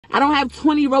I don't have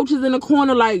 20 roaches in the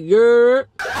corner like, you're.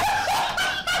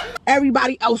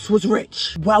 Everybody else was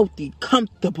rich, wealthy,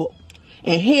 comfortable.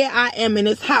 And here I am in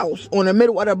this house on the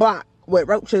middle of the block with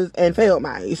roaches and field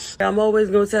mice. I'm always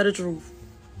going to tell the truth.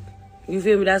 You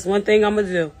feel me? That's one thing I'm going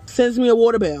to do. Sends me a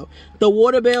water bill. The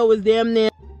water bill was damn near.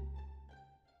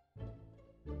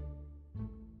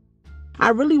 I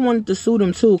really wanted to sue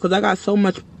them too because I got so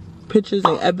much pictures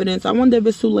and evidence. I wonder if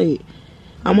it's too late.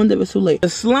 The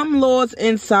slumlords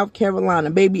in South Carolina.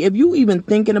 Baby, if you even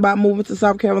thinking about moving to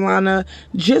South Carolina,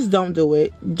 just don't do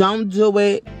it. Don't do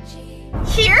it.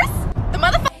 Here's the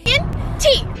motherfucking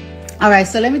tea. Alright,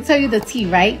 so let me tell you the tea,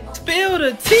 right? Spill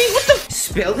the tea. What the?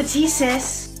 Spill the tea,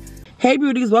 sis. Hey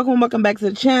beauties, welcome back to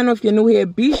the channel. If you're new here,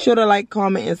 be sure to like,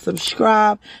 comment, and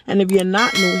subscribe. And if you're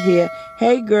not new here,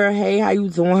 hey girl, hey, how you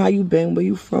doing? How you been? Where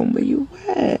you from? Where you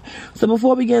at? So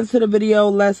before we get into the video,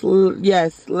 let's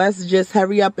just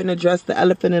hurry up and address the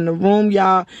elephant in the room,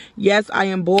 y'all. Yes, I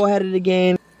am bald-headed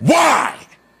again. Why?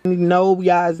 No,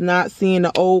 y'all is not seeing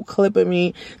the old clip of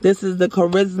me. This is the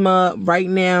Charisma right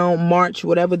now, March,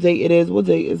 whatever date it is. What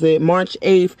date is it? March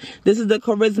 8th. This is the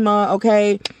Charisma,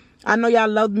 okay? I know y'all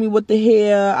loved me with the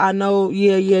hair. I know,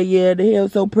 yeah. The hair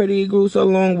was so pretty, it grew so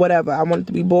long, whatever. I wanted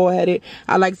to be bald-headed.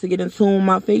 I like to get in tune with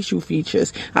my facial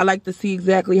features. I like to see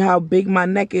exactly how big my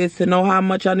neck is to know how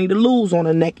much I need to lose on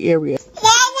the neck area.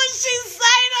 Why would she say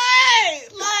that?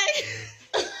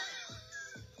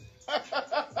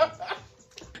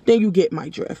 Like... Then you get my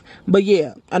drift. But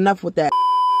yeah, enough with that.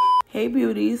 Hey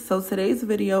beauties, so today's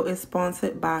video is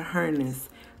sponsored by Hernest.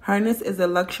 Hernest is a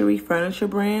luxury furniture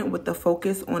brand with a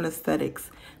focus on aesthetics.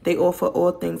 They offer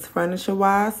all things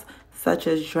furniture-wise, such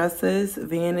as dressers,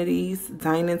 vanities,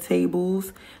 dining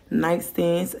tables,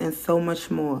 nightstands, and so much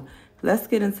more. Let's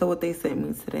get into what they sent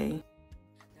me today.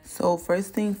 So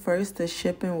first thing first, the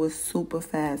shipping was super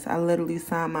fast. I literally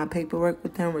signed my paperwork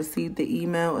with them, received the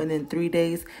email, and in 3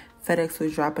 days, FedEx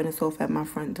was dropping us off at my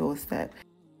front doorstep.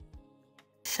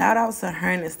 Shout out to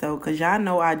Hernest though, because y'all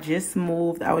know I just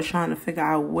moved. I was trying to figure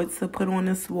out what to put on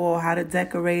this wall, how to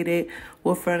decorate it,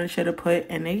 what furniture to put,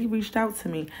 and they reached out to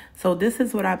me. So this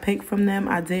is what I picked from them.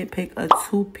 I did pick a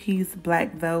 2-piece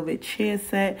black velvet chair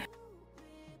set.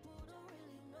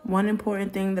 One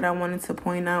important thing that I wanted to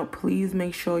point out, please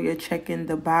make sure you're checking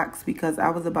the box because I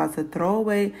was about to throw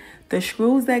away the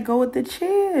screws that go with the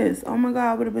chairs. Oh my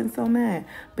God, I would have been so mad.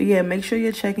 But yeah, make sure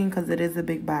you're checking because it is a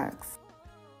big box.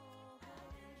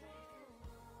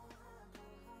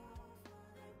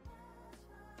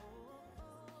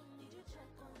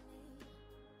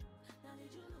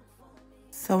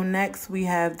 So next we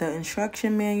have the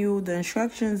instruction manual. The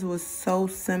instructions was so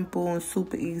simple and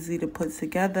super easy to put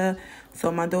together.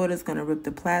 So my daughter's going to rip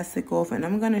the plastic off and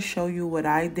I'm going to show you what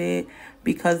I did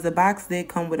because the box did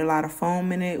come with a lot of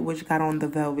foam in it, which got on the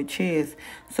velvet chairs.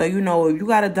 So, you know, if you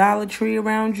got a Dollar Tree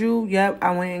around you, yep,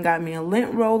 I went and got me a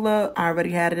lint roller. I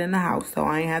already had it in the house, so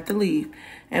I ain't have to leave.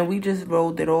 And we just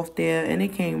rolled it off there and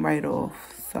it came right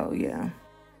off. So, yeah.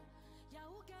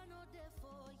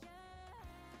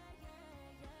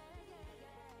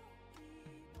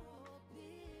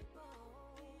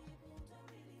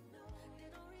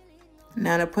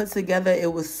 Now to put together,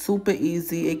 it was super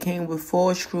easy. It came with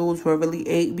 4 screws, were really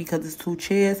 8 because it's 2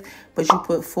 chairs, but you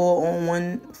put 4 on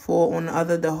one, 4 on the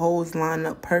other. The holes line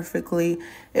up perfectly.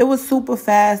 It was super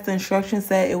fast. The instructions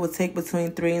said it would take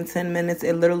between 3 and 10 minutes.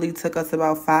 It literally took us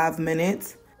about 5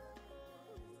 minutes.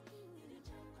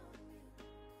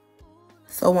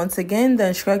 So once again, the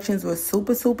instructions were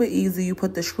super easy. You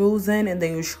put the screws in and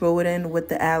then you screw it in with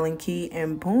the Allen key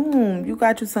and boom, you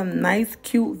got you some nice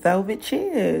cute velvet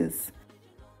chairs.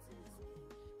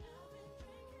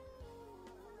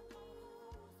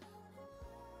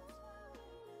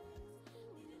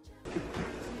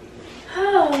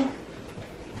 Oh.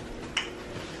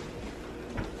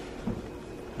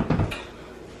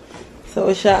 So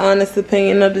what's your honest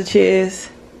opinion of the chairs?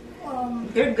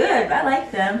 They're good. I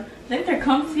like them. I think they're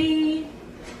comfy.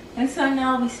 And so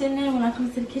now I'll be sitting in when I come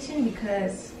to the kitchen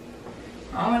because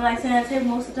I don't really like sitting at the table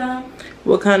most of the time.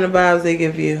 What kind of vibes they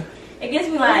give you? It gives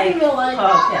me like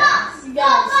podcast. You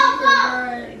got a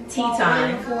secret Tea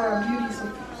time. for beauty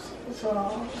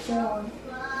salon.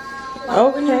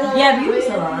 Okay. Yeah, beauty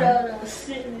salon. You gotta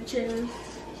sit in the chairs.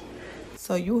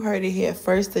 So you heard it here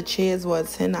first. The chairs were a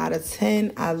 10 out of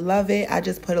 10. I love it. I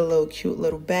just put a little cute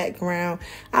little background.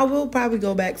 I will probably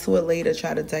go back to it later,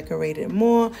 try to decorate it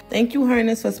more. Thank you,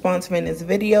 Hernest, for sponsoring this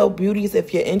video. Beauties,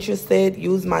 if you're interested,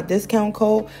 use my discount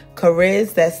code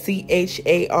CHARIS, that's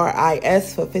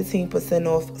CHARIS, for 15%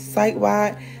 off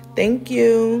site-wide. Thank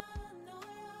you.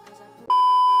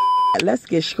 let's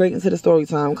get straight into the story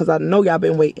time because I know y'all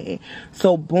been waiting.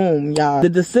 So boom, y'all, the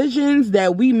decisions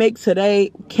that we make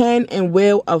today can and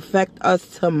will affect us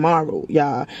tomorrow,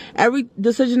 y'all. Every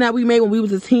decision that we made when we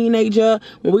was a teenager,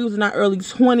 when we was in our early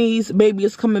 20s, baby,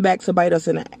 it's coming back to bite us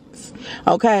in the ass.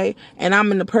 Okay, and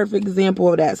I'm in the perfect example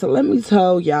of that. So let me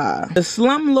tell y'all, the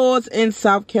slumlords in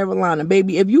South Carolina,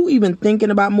 baby, if you even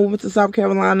thinking about moving to South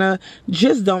Carolina,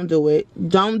 just don't do it.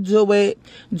 Don't do it.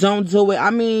 Don't do it.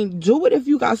 I mean, do it if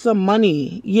you got some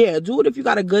money. Yeah, do it if you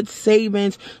got a good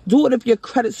savings. Do it if your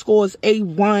credit score is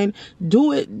A1.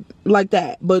 Do it like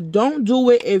that. But don't do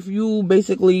it if you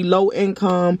basically low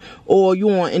income or you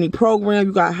on any program,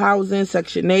 you got housing,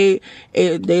 Section 8.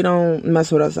 They don't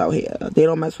mess with us out here. They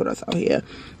don't mess with us out here.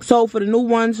 So for the new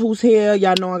ones who's here,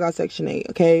 y'all know I got Section 8,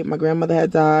 okay? My grandmother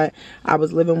had died. I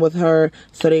was living with her,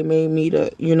 so they made me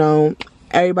to, you know,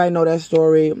 everybody know that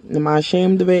story. Am I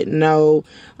ashamed of it? No.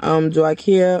 Do I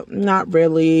care? Not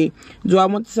really. Do I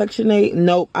want the Section 8?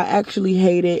 Nope. I actually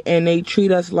hate it, and they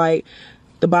treat us like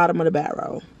the bottom of the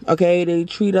barrel, okay? They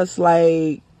treat us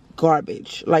like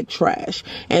garbage, like trash.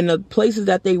 And the places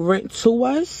that they rent to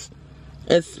us,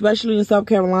 especially in South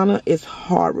Carolina, is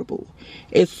horrible.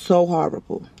 It's so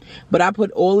horrible. But I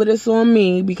put all of this on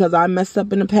me because I messed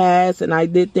up in the past and I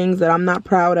did things that I'm not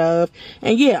proud of.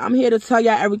 And yeah, I'm here to tell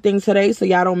y'all everything today so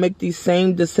y'all don't make these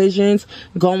same decisions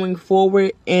going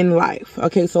forward in life.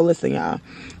 Okay, so listen, y'all.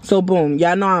 So boom,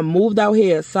 y'all know I moved out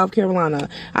here, South Carolina.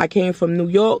 I came from New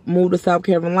York, moved to South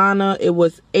Carolina. It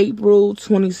was April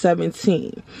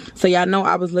 2017. So y'all know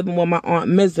I was living with my Aunt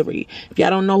Misery. If y'all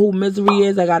don't know who Misery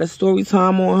is, I got a story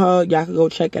time on her. Y'all can go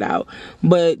check it out.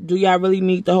 But do y'all really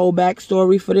need the whole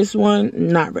backstory for this one?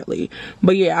 Not really.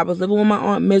 But yeah, I was living with my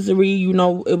Aunt Misery. You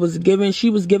know, it was given, she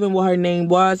was given what her name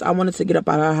was. I wanted to get up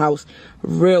out of her house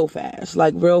real fast,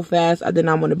 like real fast. I did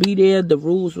not want to be there. The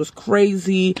rules was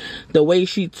crazy. The way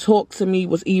she talked to me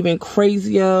was even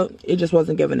crazier. It just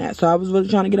wasn't giving that. So I was really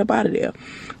trying to get up out of there.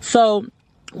 So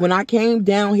when I came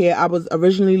down here, I was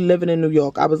originally living in New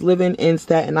York. I was living in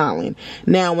Staten Island.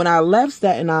 Now, when I left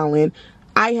Staten Island,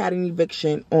 I had an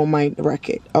eviction on my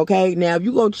record, okay? Now, if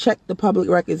you go check the public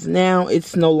records now,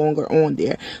 it's no longer on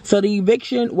there. So the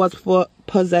eviction was for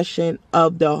possession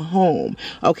of the home,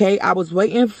 okay? I was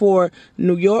waiting for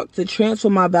New York to transfer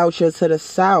my voucher to the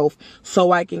South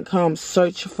so I can come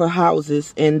search for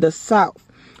houses in the South.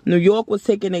 New York was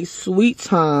taking a sweet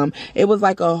time. It was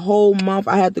like a whole month.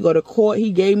 I had to go to court.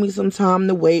 He gave me some time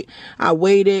to wait. I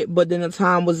waited, but then the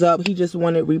time was up. He just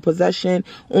wanted repossession.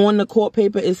 On the court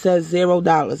paper, it says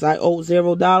 $0. I owed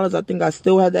 $0. I think I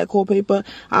still had that court paper.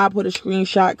 I put a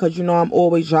screenshot because, you know, I'm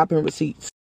always dropping receipts.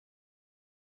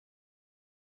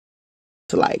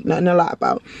 Like, nothing to lie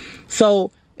about.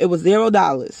 So it was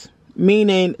 $0.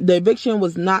 Meaning the eviction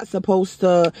was not supposed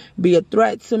to be a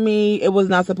threat to me. It was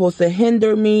not supposed to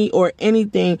hinder me or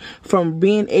anything from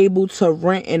being able to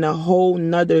rent in a whole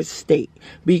nother state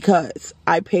because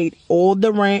I paid all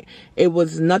the rent. It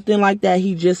was nothing like that.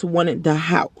 He just wanted the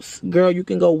house. Girl, you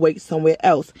can go wait somewhere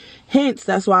else. Hence,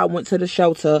 that's why I went to the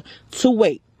shelter to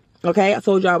wait. Okay, I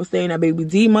told you I was staying at Baby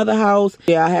D mother house.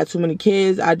 Yeah, I had too many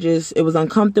kids. It was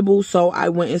uncomfortable. So I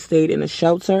went and stayed in a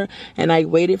shelter and I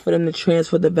waited for them to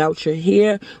transfer the voucher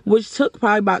here, which took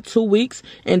probably about 2 weeks.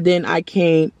 And then I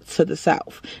came to the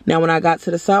South. Now, when I got to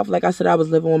the South, like I said, I was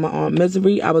living with my Aunt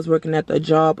Misery. I was working at the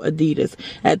job Adidas.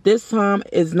 At this time,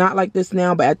 it's not like this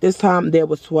now, but at this time, there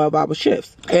was 12-hour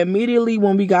shifts. Immediately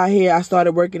when we got here, I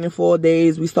started working in 4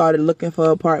 days. We started looking for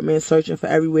apartments, searching for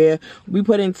everywhere. We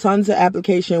put in tons of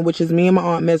applications, which is me and my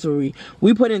Aunt Misery.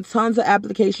 We put in tons of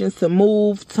applications to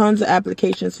move, tons of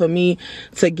applications for me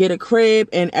to get a crib,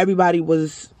 and everybody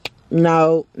was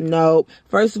no.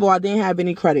 First of all, I didn't have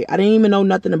any credit. I didn't even know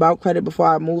nothing about credit before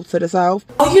I moved to the South.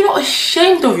 Oh, you're not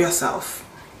ashamed of yourself?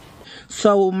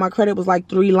 So my credit was like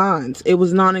 3 lines. It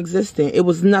was non-existent. It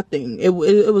was nothing. It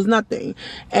was nothing.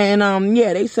 And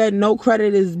yeah, they said no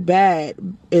credit is bad,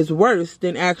 is worse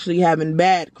than actually having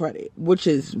bad credit, which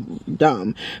is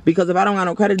dumb. Because if I don't got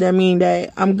no credit, that mean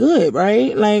that I'm good,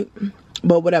 right? Like,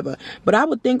 but whatever. But I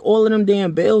would think all of them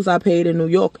damn bills I paid in New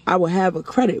York, I would have a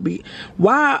credit.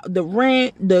 Why the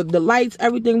rent, the lights,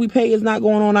 everything we pay is not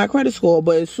going on our credit score.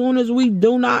 But as soon as we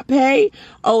do not pay,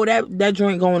 oh, that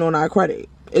joint going on our credit.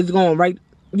 It's going right.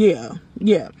 Yeah.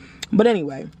 But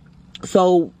anyway,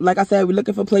 So, like I said, we're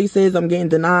looking for places. I'm getting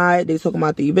denied. They talking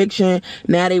about the eviction.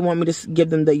 Now they want me to give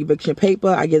them the eviction paper.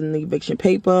 I give them the eviction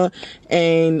paper.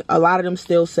 And a lot of them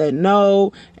still said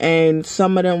no. And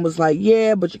some of them was like,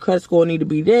 yeah, but your credit score need to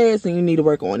be this. And you need to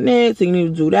work on this. And you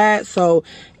need to do that. So,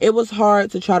 it was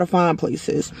hard to try to find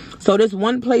places. So, this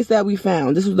one place that we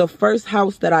found. This was the first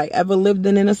house that I ever lived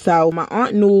in the South. My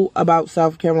aunt knew about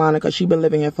South Carolina because she'd been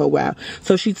living here for a while.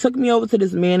 So, she took me over to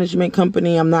this management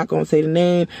company. I'm not going to say the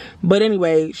name. But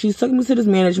anyway, she took me to this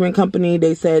management company.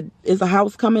 They said, it's a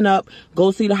house coming up.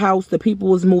 Go see the house. The people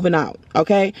was moving out.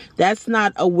 Okay? That's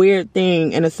not a weird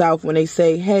thing in the South when they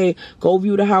say, hey, go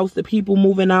view the house. The people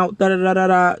moving out. Da da da da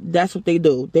da. That's what they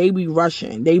do. They be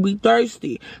rushing. They be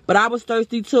thirsty. But I was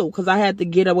thirsty too because I had to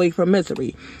get away from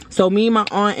misery. So me, my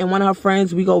aunt, and one of her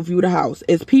friends, we go view the house.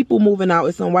 It's people moving out.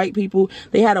 It's some white people.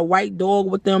 They had a white dog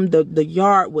with them. The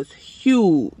yard was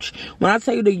huge. When I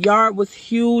tell you the yard was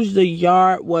huge, the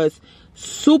yard was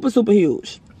super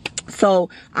huge. So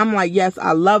I'm like, yes,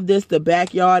 I love this. The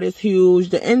backyard is huge.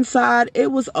 The inside,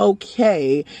 it was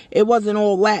okay. It wasn't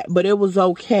all that, but it was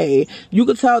okay. You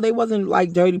could tell they wasn't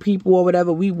like dirty people or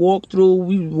whatever. We walked through,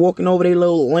 we walking over their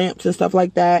little lamps and stuff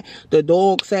like that. The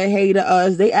dog said hey to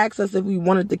us. They asked us if we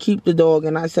wanted to keep the dog,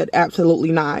 and I said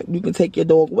absolutely not. You can take your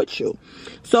dog with you.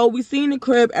 So we seen the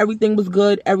crib. Everything was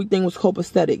good. Everything was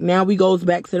copacetic. Now we goes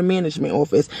back to the management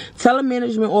office. Tell the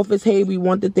management office, hey, we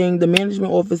want the thing. The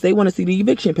management office, they want to see the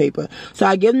eviction paper. So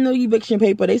I give them the eviction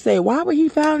paper. They say, why would he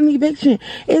file an eviction?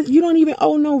 You don't even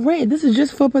owe no rent. This is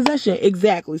just for possession.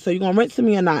 Exactly. So you gonna rent to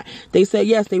me or not? They say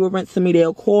yes, they will rent to me.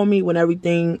 They'll call me when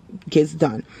everything gets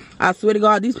done. I swear to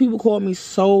God, these people called me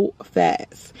so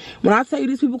fast. When I tell you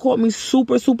these people called me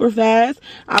super fast,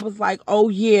 I was like, oh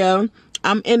yeah,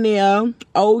 I'm in there.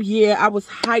 Oh yeah, I was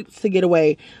hyped to get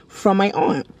away from my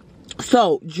aunt.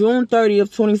 So, June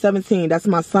 30th, 2017, that's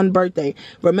my son's birthday.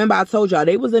 Remember, I told y'all,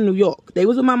 they was in New York. They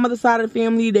was with my mother's side of the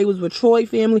family. They was with Troy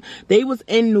family. They was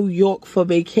in New York for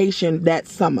vacation that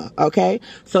summer, okay?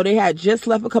 So, they had just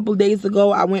left a couple days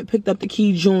ago. I went, picked up the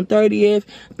key June 30th,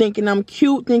 thinking I'm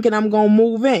cute, thinking I'm gonna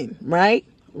move in, right?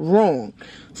 Wrong.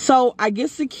 So I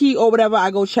get the key or whatever. I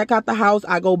go check out the house.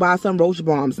 I go buy some roach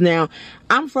bombs. Now,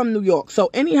 I'm from New York. So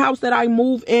any house that I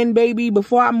move in, baby,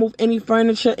 before I move any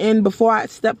furniture in, before I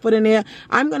step foot in there,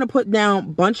 I'm going to put down a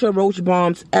bunch of roach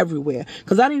bombs everywhere.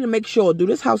 Because I need to make sure, do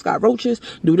this house got roaches?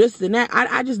 Do this and that?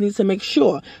 I just need to make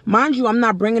sure. Mind you, I'm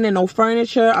not bringing in no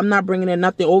furniture. I'm not bringing in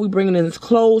nothing. All we bringing in is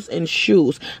clothes and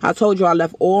shoes. I told you I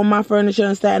left all my furniture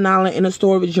in Staten Island in a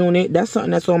storage unit. That's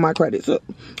something that's on my credit too.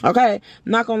 Okay?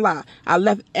 Not going to lie. I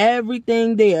left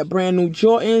everything there. Brand new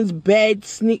Jordans, bed,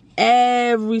 sneak,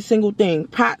 every single thing.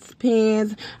 Pots,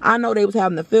 pans. I know they was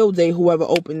having a field day, whoever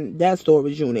opened that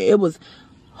storage unit. It was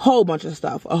a whole bunch of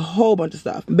stuff. A whole bunch of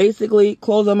stuff. Basically,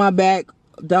 clothes on my back,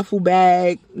 duffel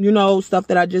bag, you know, stuff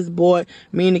that I just bought,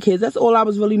 me and the kids. That's all I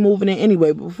was really moving in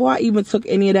anyway. But before I even took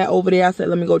any of that over there, I said,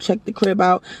 let me go check the crib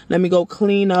out, let me go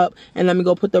clean up, and let me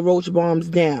go put the roach bombs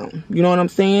down. You know what I'm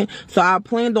saying? So I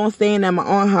planned on staying at my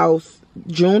aunt's house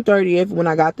June 30th when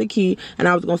I got the key, and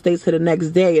I was going to stay to the next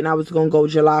day, and I was going to go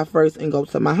July 1st and go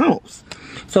to my house.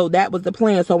 So that was the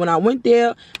plan. So when I went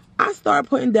there, I started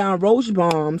putting down roach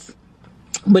bombs,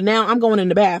 but now I'm going in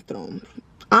the bathroom.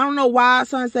 I don't know why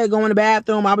son said go in the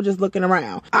bathroom. I was just looking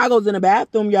around. I goes in the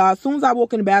bathroom, y'all. As soon as I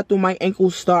walk in the bathroom, my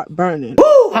ankles start burning.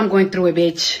 Woo! I'm going through it,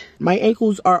 bitch. My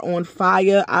ankles are on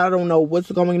fire. I don't know what's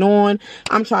going on.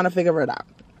 I'm trying to figure it out.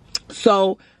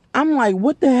 So I'm like,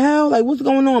 what the hell? Like, what's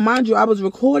going on? Mind you, I was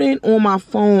recording on my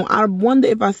phone. I wonder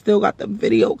if I still got the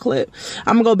video clip.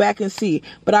 I'm gonna go back and see.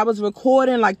 But I was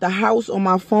recording, like, the house on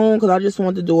my phone because I just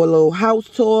wanted to do a little house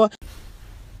tour.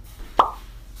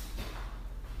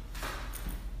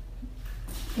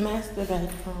 Master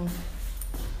bathroom.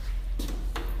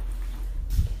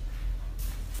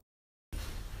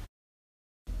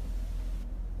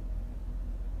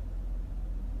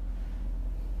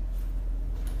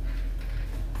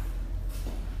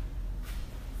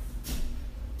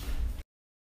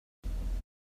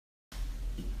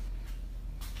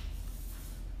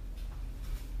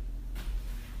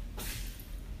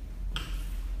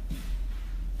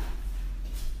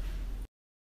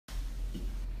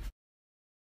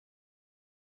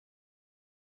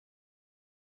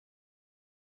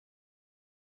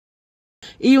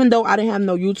 Even though I didn't have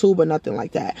no YouTube or nothing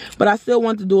like that. But I still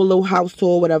wanted to do a little house tour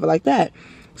or whatever like that.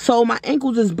 So my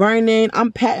ankles is burning.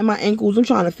 I'm patting my ankles. I'm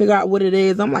trying to figure out what it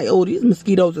is. I'm like, oh, these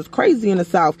mosquitoes is crazy in the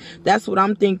South. That's what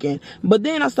I'm thinking. But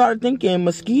then I started thinking,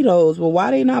 mosquitoes, well, why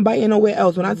they not biting nowhere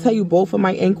else? When I tell you both of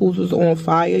my ankles was on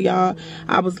fire, y'all,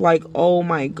 I was like, oh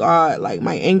my God, like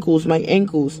my ankles.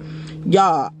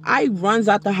 Y'all, I runs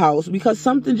out the house because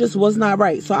something just was not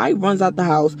right. So I runs out the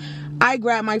house. I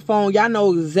grab my phone. Y'all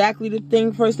know exactly the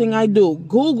thing. First thing I do,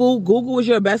 Google is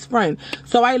your best friend.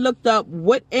 So I looked up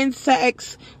what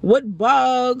insects, what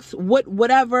bugs,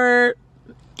 whatever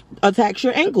attacks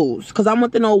your ankles, because I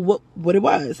want to know what it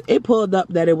was. It pulled up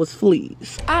that it was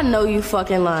fleas. I know you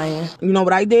fucking lying. You know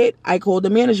what I did? I called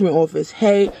the management office.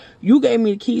 Hey, you gave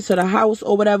me the keys to the house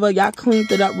or whatever. Y'all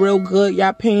cleaned it up real good.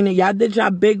 Y'all painted. Y'all did y'all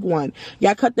big one.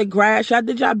 Y'all cut the grass. Y'all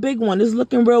did y'all big one. It's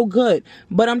looking real good.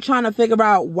 But I'm trying to figure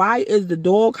out, why is the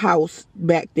dog house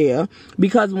back there?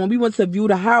 Because when we went to view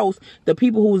the house, the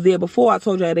people who was there before, I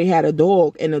told you they had a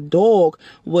dog, and the dog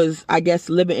was, I guess,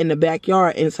 living in the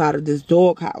backyard inside of this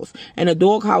dog house. And the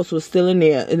dog house was still in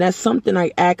there. And that's something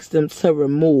I asked them to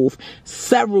remove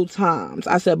several times.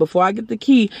 I said, before I get the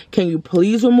key, can you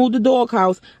please remove the dog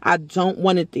house? I don't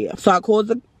want it there. So I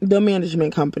called the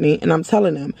management company, and I'm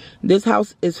telling them, this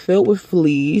house is filled with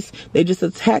fleas. They just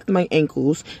attacked my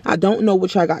ankles. I don't know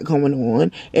what y'all got going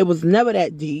on. It was never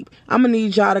that deep. I'm gonna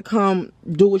need y'all to come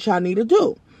do what y'all need to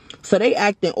do. So they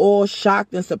acting all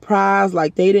shocked and surprised,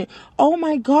 like they didn't. Oh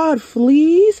my God,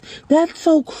 fleas? That's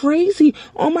so crazy.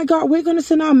 Oh my God, we're gonna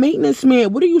send our maintenance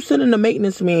man. What are you sending the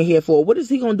maintenance man here for? What is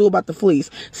he gonna do about the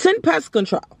fleas? Send pest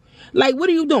control. Like, what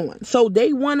are you doing? So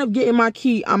day one of getting my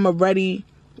key, I'm already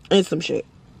in some shit.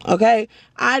 Okay?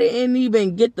 I didn't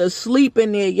even get to sleep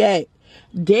in there yet.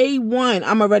 Day one,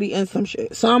 I'm already in some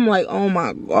shit. So I'm like, oh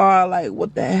my God, like,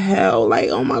 what the hell? Like,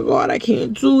 oh my God, I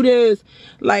can't do this.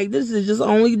 Like, this is just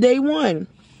only day one.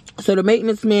 So the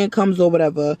maintenance man comes or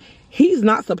whatever. He's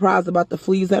not surprised about the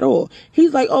fleas at all.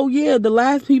 He's like, oh yeah, the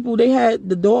last people,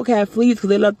 the dog had fleas because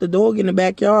they left the dog in the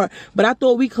backyard. But I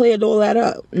thought we cleared all that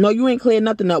up. No, you ain't cleared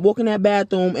nothing up. Walk in that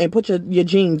bathroom and put your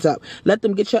jeans up. Let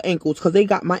them get your ankles, because they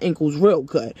got my ankles real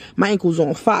good. My ankles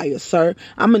on fire, sir.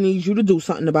 I'm going to need you to do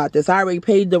something about this. I already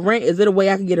paid the rent. Is it a way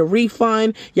I can get a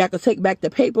refund? Y'all can take back the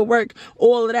paperwork.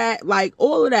 All of that.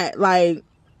 Like,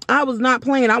 I was not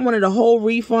playing. I wanted a whole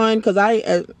refund, because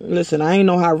listen, I ain't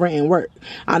know how renting worked.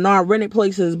 I know I rented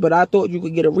places, but I thought you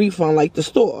could get a refund like the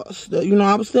stores. You know,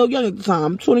 I was still young at the time.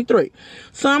 I'm 23.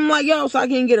 So I'm like, yo, so I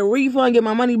can get a refund, get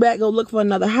my money back, go look for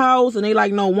another house. And they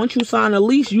like, no, once you sign a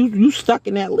lease, you stuck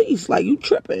in that lease. Like, you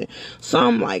tripping. So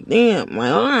I'm like, damn.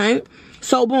 Like, all right.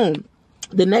 So boom.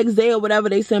 The next day or whatever,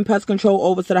 they send pest control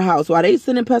over to the house. While they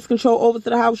sending pest control over to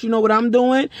the house, you know what I'm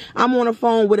doing? I'm on the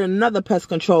phone with another pest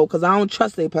control, because I don't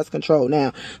trust their pest control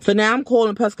now. So now I'm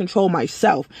calling pest control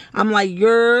myself. I'm like,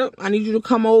 I need you to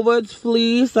come over. It's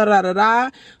fleas,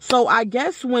 da-da-da-da. So I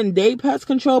guess when they pest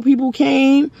control people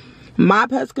came, my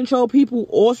pest control people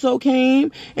also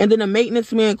came, and then the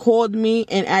maintenance man called me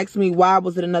and asked me why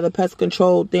was it another pest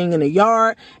control thing in the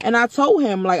yard. And I told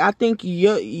him, like, I think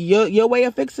your way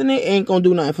of fixing it ain't gonna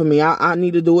do nothing for me. I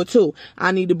need to do it too.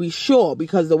 I need to be sure,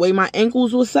 because the way my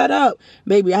ankles were set up,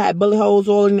 baby, I had bullet holes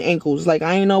all in the ankles. Like,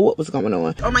 I didn't know what was going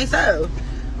on. On myself,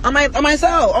 on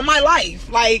my life.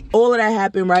 Like, all of that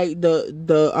happened, right?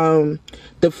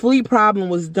 The flea problem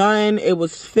was done. It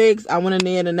was fixed. I went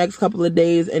in there the next couple of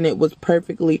days, and it was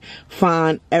perfectly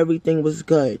fine. Everything was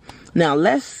good. Now,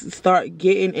 let's start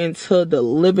getting into the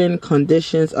living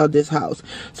conditions of this house.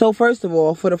 So, first of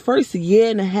all, for the first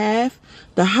year and a half,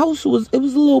 the house was a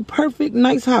little perfect,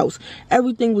 nice house.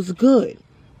 Everything was good.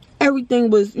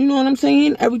 Everything was, you know what I'm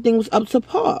saying? Everything was up to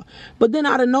par. But then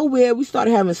out of nowhere, we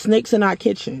started having snakes in our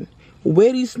kitchen.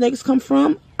 Where these snakes come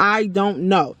from, I don't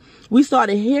know. We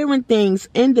started hearing things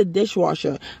in the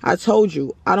dishwasher. I told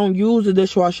you, I don't use the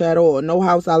dishwasher at all. No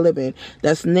house I live in.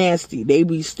 That's nasty. They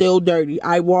be still dirty.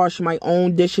 I wash my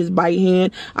own dishes by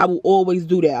hand. I will always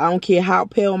do that. I don't care how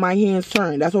pale my hands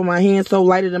turn. That's why my hands so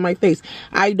lighter than my face.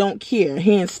 I don't care.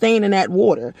 Hands staying in that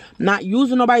water. Not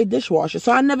using nobody's dishwasher.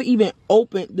 So I never even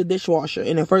opened the dishwasher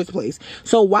in the first place.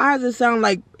 So why does it sound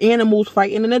like animals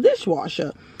fighting in the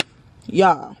dishwasher?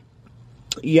 Y'all.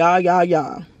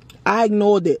 I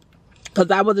ignored it,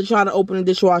 because I wasn't trying to open the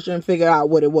dishwasher and figure out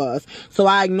what it was. So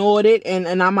I ignored it,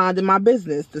 and I minded my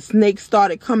business. The snakes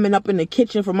started coming up in the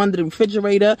kitchen from under the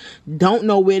refrigerator. Don't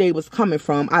know where they was coming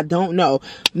from. I don't know.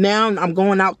 Now I'm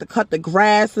going out to cut the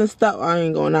grass and stuff. I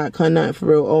ain't going out cutting nothing for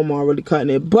real. Omar really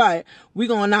cutting it. But we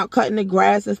going out cutting the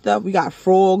grass and stuff. We got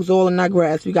frogs all in our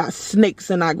grass. We got snakes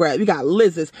in our grass. We got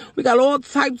lizards. We got all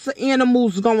types of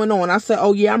animals going on. I said,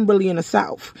 oh yeah, I'm really in the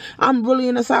South. I'm really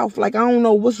in the South. Like, I don't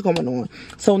know what's going on.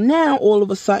 So now all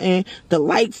of a sudden. The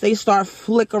lights, they start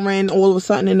flickering all of a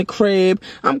sudden in the crib.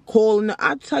 I'm calling.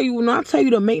 I tell you, when I tell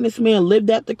you the maintenance man lived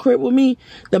at the crib with me,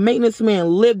 the maintenance man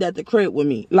lived at the crib with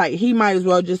me. Like, he might as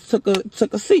well just took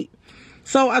a seat.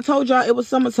 So I told y'all it was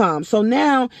summertime. So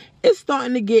now it's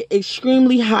starting to get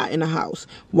extremely hot in the house.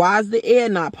 Why is the air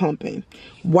not pumping?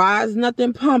 Why is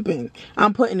nothing pumping?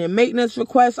 I'm putting in maintenance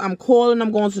requests. I'm calling.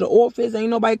 I'm going to the office. Ain't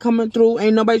nobody coming through.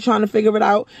 Ain't nobody trying to figure it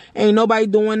out. Ain't nobody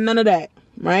doing none of that.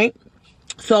 Right?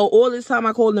 So all this time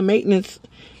I called the maintenance,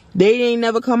 they ain't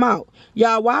never come out.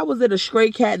 Y'all, why was it a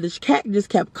stray cat? This cat just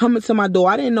kept coming to my door.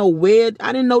 I didn't know where.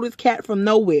 I didn't know this cat from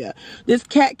nowhere. This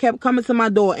cat kept coming to my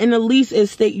door. In the lease, it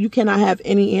states you cannot have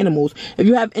any animals. If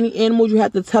you have any animals, you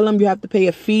have to tell them you have to pay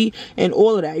a fee and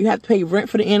all of that. You have to pay rent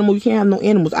for the animal. You can't have no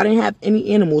animals. I didn't have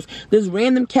any animals. This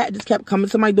random cat just kept coming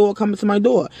to my door, coming to my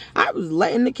door. I was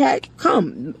letting the cat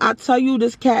come. I tell you,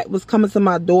 this cat was coming to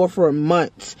my door for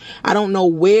months. I don't know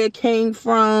where it came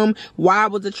from, why I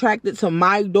was attracted to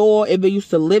my door, if it used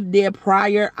to live there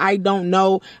prior. I don't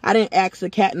know. I didn't ask the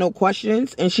cat no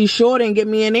questions, and she sure didn't give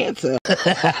me an answer.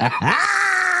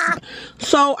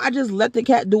 So I just let the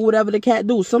cat do whatever the cat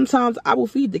do. Sometimes I will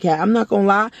feed the cat. I'm not gonna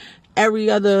lie.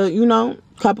 Every other,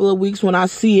 couple of weeks when I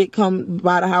see it come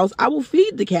by the house, I will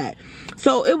feed the cat.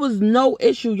 So it was no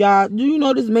issue, y'all. Do you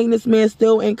know this maintenance man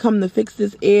still ain't come to fix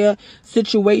this air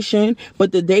situation?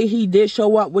 But the day he did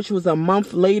show up, which was a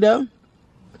month later,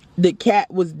 the cat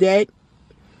was dead.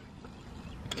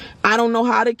 I don't know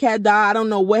how the cat died. I don't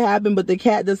know what happened, but the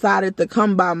cat decided to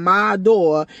come by my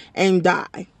door and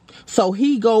die. So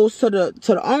he goes to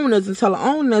the owners and tell the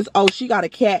owners, oh, she got a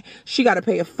cat. She got to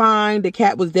pay a fine. The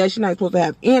cat was dead. She's not supposed to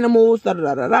have animals. Da, da,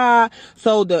 da, da, da.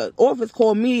 So the office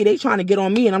called me. They trying to get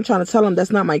on me, and I'm trying to tell them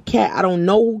that's not my cat. I don't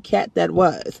know who cat that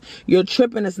was. You're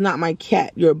tripping. It's not my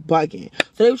cat. You're bugging.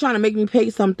 So they were trying to make me pay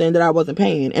something that I wasn't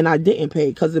paying, and I didn't pay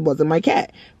because it wasn't my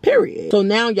cat. Period. So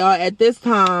now, y'all, at this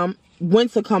time,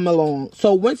 winter come along.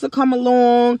 So winter come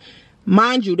along.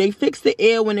 Mind you, they fixed the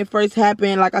air when it first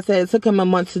happened. Like I said, it took them a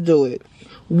month to do it.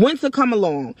 Winter come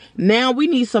along. Now we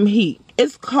need some heat.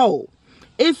 It's cold.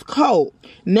 It's cold.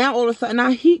 Now all of a sudden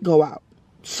our heat go out.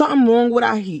 Something wrong with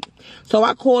our heat. So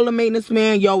I call the maintenance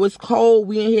man. Yo, it's cold.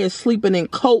 We in here sleeping in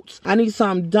coats. I need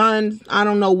something done. I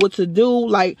don't know what to do.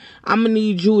 Like, I'm gonna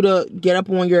need you to get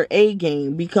up on your A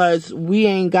game because we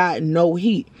ain't got no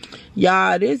heat.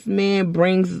 Y'all, this man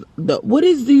brings what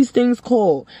is these things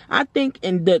called? I think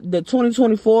in the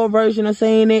 2024 version of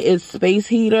saying it is space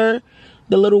heater.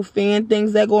 The little fan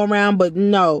things that go around. But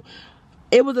no,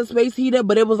 it was a space heater,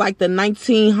 but it was like the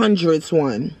 1900s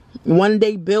one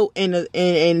they built in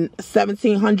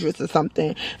 1700s or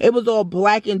something. It was all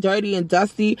black and dirty and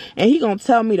dusty, and he gonna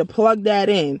tell me to plug that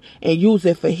in and use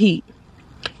it for heat.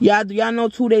 Y'all, do y'all know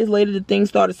 2 days later the thing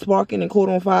started sparking and caught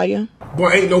on fire?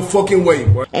 Boy, ain't no fucking way,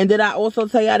 boy. And did I also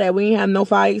tell y'all that we ain't have no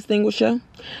fire extinguisher?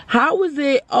 How is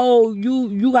it, oh,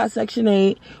 you got Section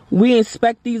 8, we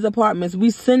inspect these apartments, we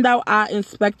send out our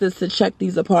inspectors to check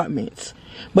these apartments,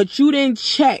 but you didn't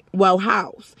check, well,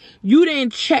 house, you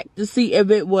didn't check to see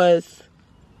if it was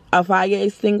a fire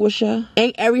extinguisher?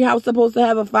 Ain't every house supposed to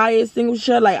have a fire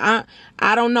extinguisher? Like,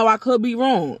 I don't know. I could be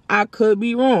wrong. I could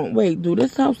be wrong. Wait, do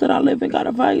this house that I live in got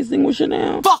a fire extinguisher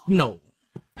now? Fuck no.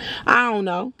 I don't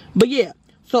know. But yeah.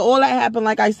 So all that happened,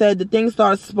 like I said, the thing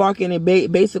started sparking and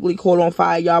basically caught on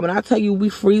fire, y'all. When I tell you we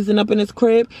freezing up in this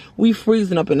crib, we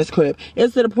freezing up in this crib.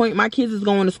 It's to the point my kids is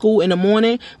going to school in the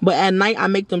morning, but at night I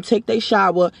make them take their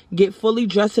shower, get fully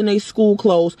dressed in their school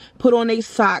clothes, put on their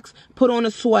socks, put on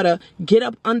a sweater, get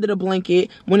up under the blanket.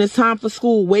 When it's time for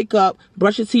school, wake up,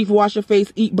 brush your teeth, wash your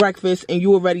face, eat breakfast, and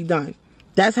you already done.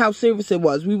 That's how serious it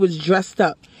was. We was dressed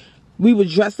up. We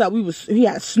was dressed up. We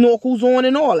had snorkels on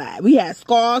and all that. We had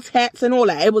scarves, hats, and all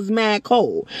that. It was mad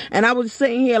cold. And I was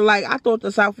sitting here like, I thought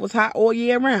the South was hot all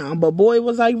year round. But boy,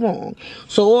 was I wrong.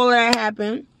 So all that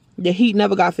happened. The heat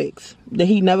never got fixed. The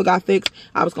heat never got fixed.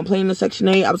 I was complaining to Section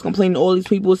 8. I was complaining to all these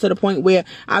people to the point where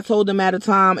I told them at a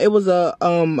time, it was a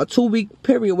 2-week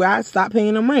period where I stopped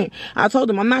paying them rent. I told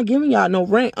them, I'm not giving y'all no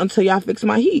rent until y'all fix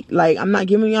my heat. Like, I'm not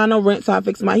giving y'all no rent until I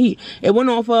fix my heat. It went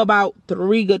on for about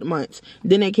 3 good months.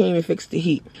 Then they came and fixed the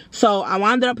heat. So I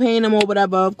wound up paying them or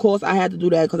whatever. Of course, I had to do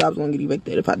that because I was going to get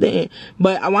evicted if I didn't.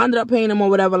 But I wound up paying them or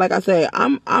whatever. Like I said,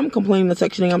 I'm complaining to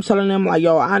Section 8. I'm telling them, like,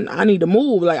 yo, I need to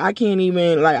move. Like, I can't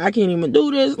even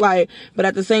do this. Like, but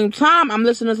at the same time, I'm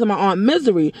listening to my Aunt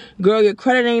Misery. Girl, your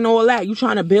credit ain't all that. You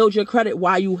trying to build your credit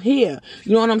while you here.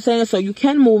 You know what I'm saying? So you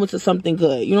can move into something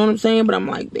good. You know what I'm saying? But I'm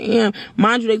like, damn.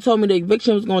 Mind you, they told me the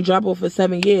eviction was going to drop off for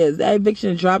 7 years. That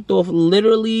eviction dropped off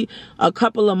literally a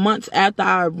couple of months after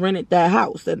I rented that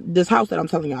house. This house that I'm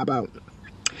telling y'all about.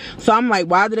 So I'm like,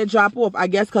 why did it drop off? I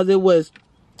guess because it was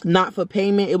not for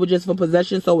payment, it was just for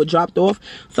possession, so it dropped off.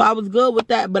 So I was good with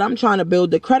that, but I'm trying to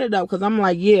build the credit up because I'm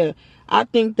like, yeah, I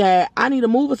think that I need to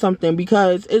move or something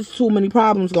because it's too many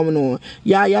problems going on.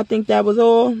 Y'all think that was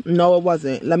all? No, it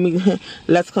wasn't.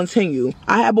 Let's continue.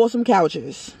 I had bought some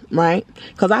couches, right?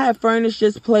 Because I had furnished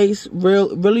this place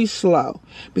really slow,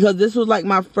 because this was like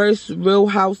my first real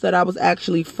house that I was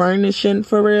actually furnishing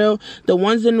for real. The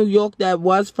ones in New York that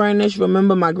was furnished,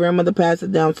 remember my grandmother passed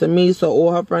it down to me, so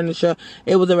all her furniture,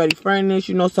 it was already furnished,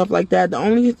 you know, stuff like that. The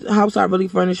only house I really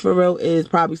furnished for real is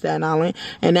probably Staten Island,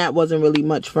 and that wasn't really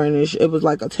much furnished. It was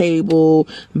like a table,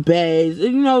 beds,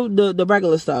 you know, the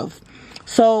regular stuff.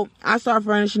 So I started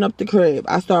furnishing up the crib.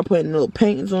 I started putting little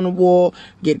paintings on the wall,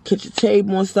 get a kitchen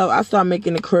table and stuff. I started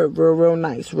making the crib real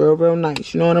nice, real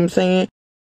nice. You know what I'm saying?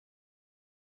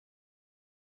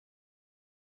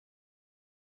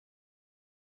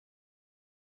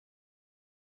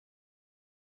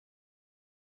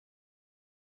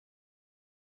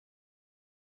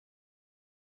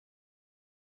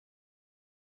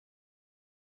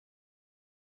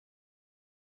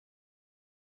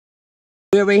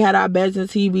 We already had our beds and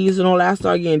TVs and all that. I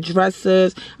started getting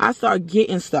dresses. I started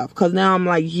getting stuff because now I'm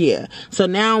like, yeah. So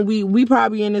now we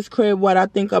probably in this crib, what I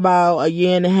think about a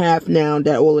year and a half now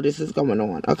that all of this is going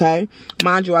on, okay?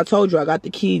 Mind you, I told you I got the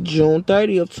key June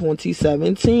 30th,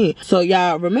 2017. So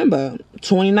y'all remember,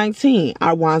 2019,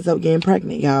 I winds up getting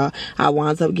pregnant, y'all. I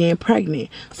winds up getting pregnant.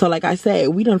 So like I said,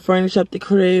 we done furnished up the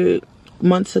crib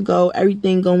months ago.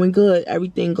 Everything going good,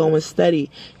 everything going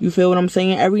steady. You feel what I'm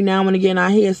saying? Every now and again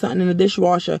I hear something in the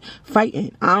dishwasher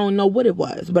fighting. I don't know what it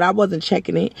was, but I wasn't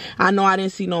checking it. I know I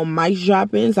didn't see no mice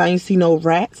droppings, I didn't see no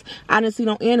rats, I didn't see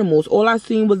no animals. All I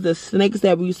seen was the snakes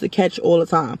that we used to catch all the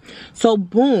time. So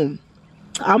boom,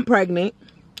 I'm pregnant,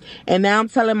 and now I'm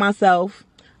telling myself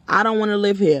I don't want to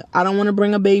live here. I don't want to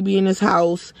bring a baby in this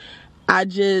house.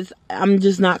 I'm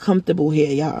just not comfortable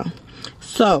here, y'all.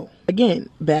 So again,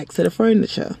 back to the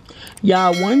furniture.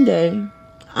 Y'all, one day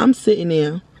I'm sitting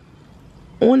there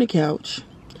on the couch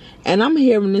and I'm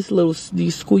hearing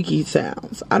these squeaky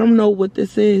sounds. I don't know what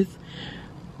this is,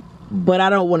 but I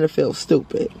don't want to feel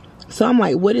stupid. So I'm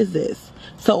like, what is this?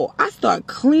 So I start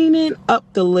cleaning up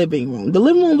the living room. The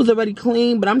living room was already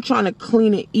clean, but I'm trying to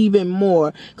clean it even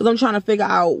more because I'm trying to figure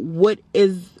out what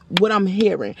I'm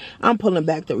hearing. I'm pulling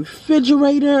back the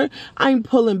refrigerator. I'm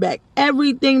pulling back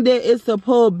everything that is to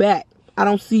pull back. I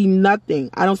don't see nothing.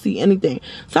 I don't see anything.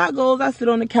 So I sit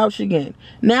on the couch again.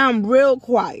 Now I'm real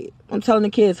quiet. I'm telling the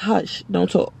kids, hush, don't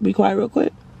talk. Be quiet real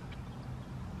quick.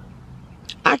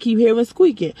 I keep hearing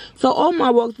squeaking. So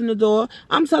Omar walks in the door.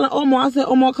 I'm telling Omar, I said,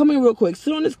 Omar, come here real quick.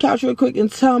 Sit on this couch real quick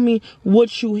and tell me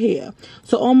what you hear.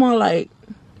 So Omar like,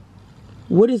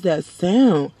 what is that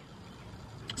sound?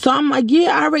 So I'm like,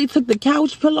 yeah, I already took the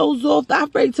couch pillows off. I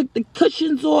already took the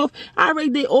cushions off. I already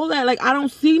did all that. Like, I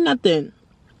don't see nothing.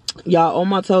 Y'all,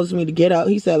 Omar tells me to get up.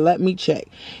 He said, let me check.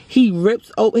 He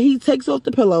takes off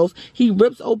the pillows. He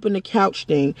rips open the couch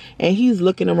thing, and he's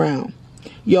looking around.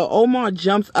 Yo, Omar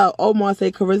jumps up. Omar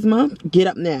say, Charisma, get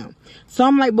up now. So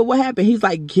I'm like, but what happened? He's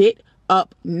like, get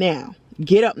up now.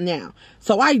 Get up now.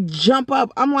 So I jump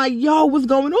up. I'm like, yo, what's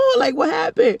going on? Like, what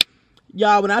happened?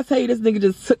 Y'all, when I tell you this nigga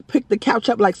just picked the couch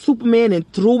up like Superman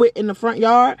and threw it in the front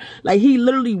yard. Like, he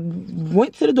literally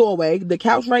went to the doorway, the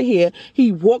couch right here.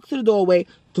 He walked to the doorway,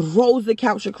 throws the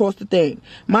couch across the thing.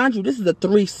 Mind you, this is a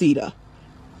 3-seater.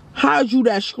 How's you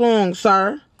that strong,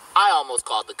 sir? I almost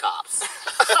called the cops.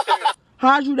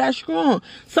 How's you that strong?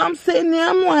 So I'm sitting there,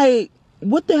 I'm like,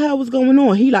 what the hell was going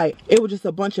on? He like, it was just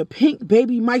a bunch of pink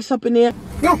baby mice up in there.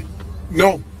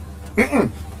 No.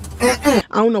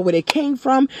 I don't know where they came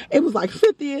from. It was like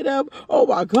 50 of them. Oh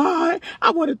my God. I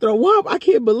want to throw up. I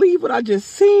can't believe what I just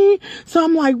seen. So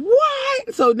I'm like,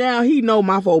 what? So now he know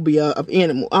my phobia of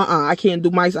animal. I can't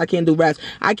do mice. I can't do rats.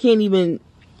 I can't even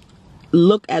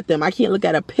look at them. I can't look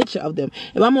at a picture of them.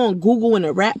 If I'm on Google and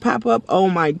a rat pop up, oh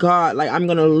my God, like I'm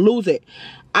gonna lose it.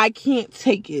 I can't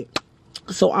take it.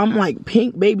 So I'm like,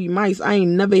 pink baby mice. I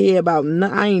ain't never hear about.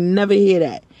 I ain't never hear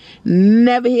that.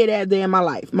 Never hear that day in my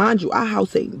life. Mind you, our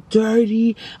house ain't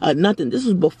dirty or nothing. This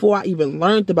was before I even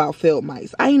learned about field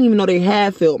mice. I didn't even know they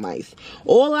had field mice.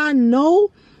 All I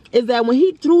know is that when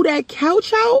he threw that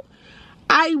couch out,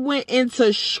 I went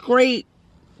into straight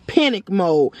panic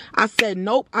mode. I said,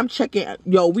 nope, I'm checking.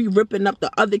 Yo, we ripping up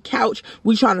the other couch.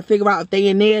 We trying to figure out if they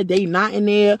in there, they not in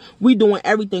there. We doing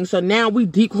everything. So now we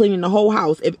deep cleaning the whole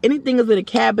house. If anything is in a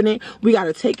cabinet, we got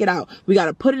to take it out. We got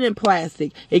to put it in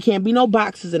plastic. It can't be no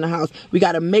boxes in the house. We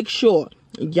got to make sure.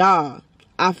 Y'all,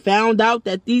 I found out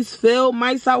that these field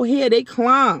mice out here, they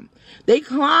climb. They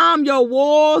climb your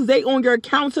walls. They on your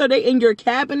counter. They in your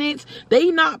cabinets.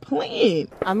 They not playing.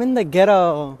 I'm in the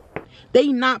ghetto. They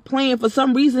not playing. For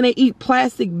some reason, they eat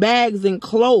plastic bags and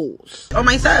clothes. On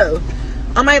myself.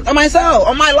 On myself.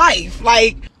 On my life.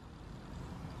 Like,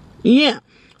 yeah.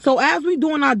 So as we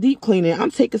doing our deep cleaning, I'm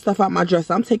taking stuff out my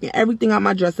dresser. I'm taking everything out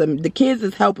my dresser. The kids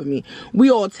is helping me. We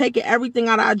all taking everything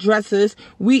out our dressers.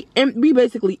 We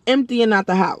basically emptying out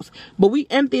the house. But we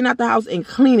emptying out the house and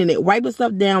cleaning it, wiping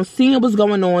stuff down, seeing what's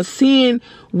going on, seeing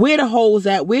where the holes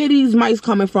at, where these mice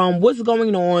coming from, what's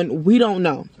going on. We don't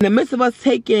know. In the midst of us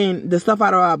taking the stuff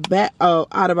out of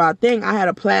our thing, I had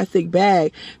a plastic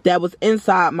bag that was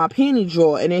inside my panty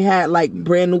drawer, and it had like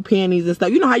brand new panties and stuff.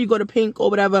 You know how you go to Pink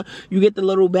or whatever, you get the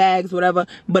little bags, whatever.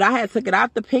 But I had took it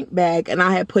out the pink bag and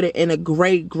I had put it in a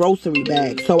gray grocery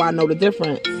bag, so I know the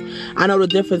difference. I know the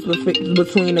difference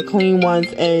between the clean ones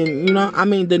and, you know, I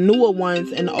mean the newer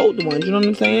ones and the older ones. You know what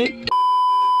I'm saying?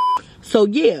 So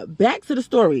yeah, back to the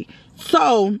story.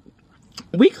 So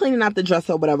we cleaning out the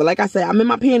dresser or whatever. Like I said, I'm in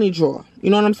my panty drawer. You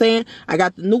know what I'm saying? I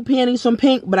got the new panties from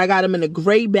Pink, but I got them in a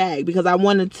gray bag because I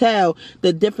want to tell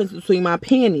the difference between my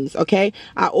panties, okay?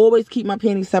 I always keep my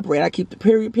panties separate. I keep the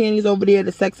period panties over there,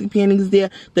 the sexy panties there.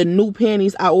 The new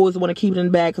panties, I always want to keep it in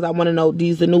the bag because I want to know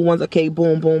these are the new ones. Okay,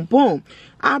 boom, boom, boom.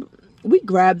 We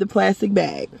grabbed the plastic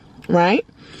bag, right?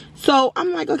 So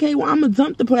I'm like, okay, well, I'm going to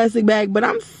dump the plastic bag, but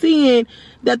I'm seeing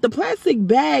that the plastic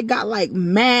bag got like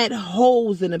mad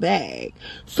holes in the bag.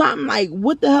 So I'm like,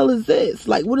 what the hell is this?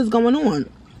 Like, what is going on?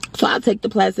 So I take the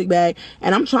plastic bag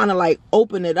and I'm trying to like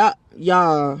open it up.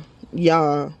 Y'all.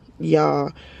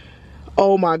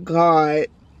 Oh my God.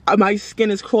 My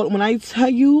skin is crawling. When I tell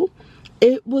you,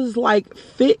 it was like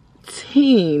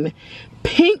 15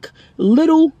 pink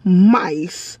little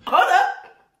mice. Hold up.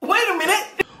 Wait a minute.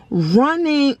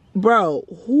 Running, bro.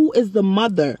 Who is the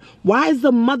mother? Why is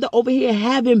the mother over here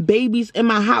having babies in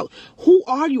my house? Who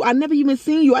are you? I never even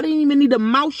seen you. I didn't even need a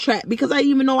mouse trap because I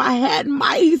didn't even know I had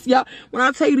mice, y'all. When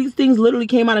I tell you these things literally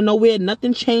came out of nowhere,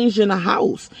 nothing changed in the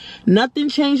house. Nothing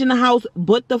changed in the house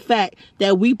but the fact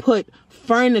that we put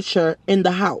furniture in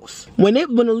the house. When the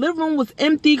living room was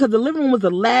empty, because the living room was the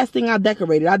last thing I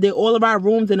decorated. I did all of our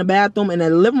rooms in the bathroom, and the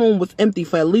living room was empty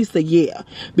for at least a year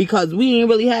because we didn't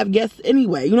really have guests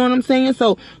anyway. You know what I'm saying?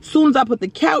 So as soon as I put the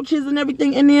couches and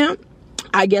everything in there,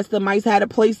 I guess the mice had a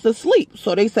place to sleep.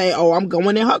 So they say, oh, I'm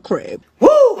going in her crib.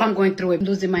 Woo! I'm going through it,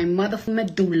 losing my motherfucking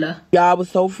medulla. Y'all, I was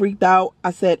so freaked out.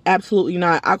 I said, absolutely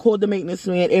not. I called the maintenance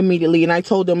man immediately, and I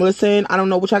told them, listen, I don't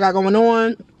know what y'all got going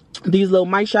on. These little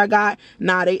mice I got,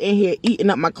 nah, they in here eating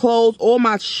up my clothes. All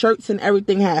my shirts and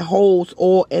everything had holes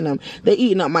all in them. They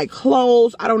eating up my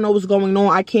clothes. I don't know what's going on.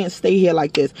 I can't stay here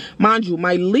like this. Mind you,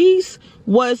 my lease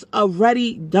was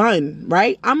already done,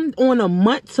 right? I'm on a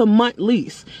month-to-month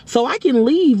lease, so I can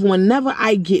leave whenever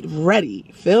I get ready.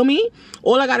 Feel me?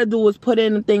 All I gotta do is put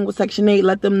in the thing with Section 8,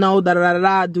 let them know,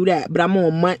 do that. But I'm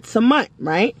on month-to-month,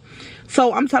 right?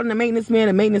 So I'm telling the maintenance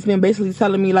man basically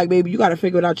telling me, like, baby, you got to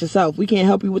figure it out yourself. We can't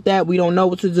help you with that. We don't know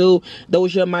what to do.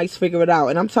 Those your mice, figure it out.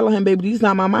 And I'm telling him, baby, these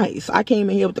not my mice. I came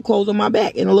in here with the clothes on my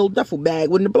back in a little duffel bag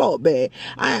with the blow-up bag.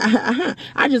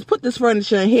 I just put this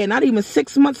furniture in here. Not even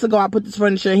 6 months ago, I put this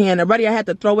furniture in here, and already I had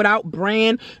to throw it out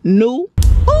brand new.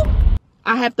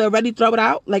 I have to already throw it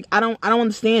out. Like, I don't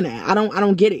understand that. I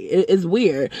don't get it. It's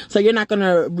weird. So you're not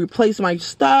gonna replace my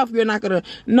stuff. You're not gonna.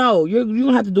 No, you're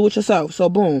gonna have to do it yourself. So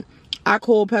boom. I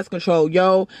called pest control.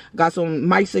 Yo, got some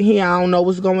mice in here. I don't know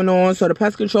what's going on. So the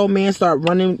pest control man start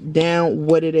running down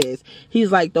what it is.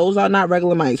 He's like, those are not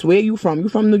regular mice. Where you from? You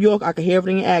from New York? I can hear it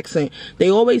in your accent. They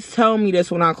always tell me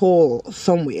this when I call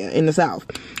somewhere in the South.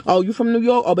 Oh, you from New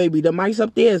York? Oh, baby, the mice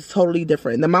up there is totally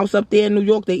different. The mouse up there in New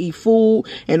York, they eat food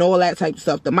and all that type of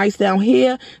stuff. The mice down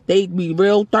here, they be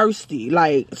real thirsty.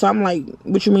 Like, so I'm like,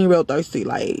 what you mean real thirsty?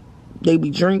 Like, they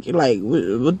be drinking, like,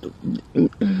 what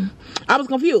I was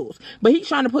confused. But he's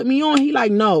trying to put me on. He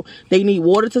like, no, they need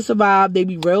water to survive. They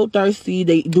be real thirsty.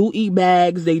 They do eat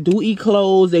bags. They do eat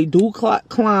clothes. They do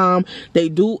climb. They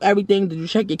do everything. Did you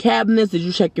check your cabinets? Did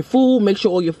you check your food? Make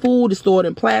sure all your food is stored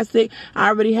in plastic. I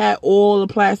already had all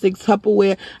the plastic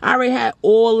Tupperware. I already had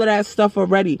all of that stuff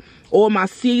already. All my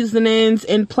seasonings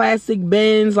in plastic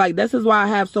bins. Like, this is why I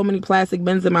have so many plastic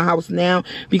bins in my house now,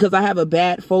 because I have a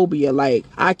bad phobia. Like,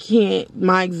 I can't,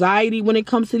 my anxiety when it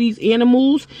comes to these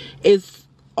animals is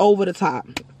over the top.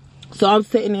 So I'm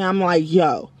sitting there, I'm like,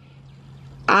 yo,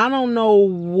 I don't know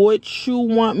what you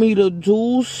want me to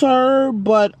do, sir,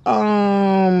 but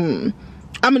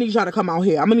I'm gonna need y'all to come out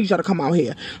here. I'm gonna need y'all to come out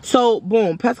here. So,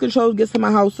 boom, pest control gets to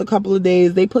my house a couple of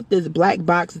days. They put this black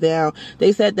box down.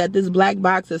 They said that this black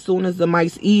box, as soon as the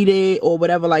mice eat it or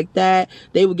whatever like that,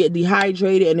 they would get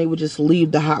dehydrated and they would just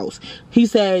leave the house. He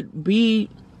said, he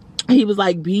was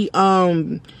like,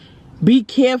 be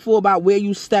careful about where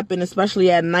you step in,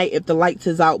 especially at night if the lights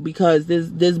is out, because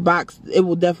this box, it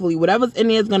will definitely, whatever's in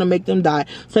there is gonna make them die.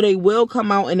 So they will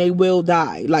come out and they will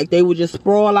die. Like, they will just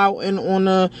sprawl out on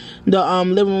the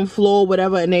living room floor,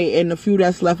 whatever, and the few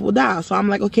that's left will die. So I'm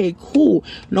like, okay, cool,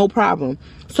 no problem.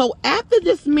 So after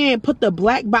this man put the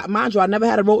black box, mind you, I never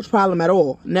had a roach problem at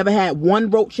all. Never had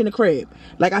one roach in the crib.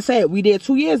 Like I said, we did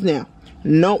 2 years now.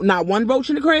 No, not one roach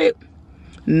in the crib.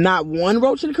 Not one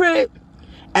roach in the crib.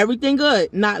 Everything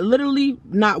good. Not literally,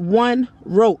 not one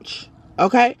roach.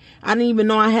 Okay? I didn't even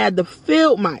know I had the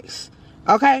field mice.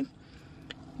 Okay?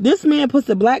 This man puts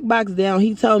the black box down.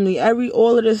 He tells me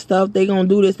all of this stuff. They gonna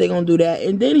do this, they gonna do that.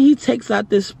 And then he takes out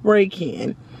this spray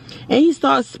can. And he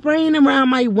starts spraying around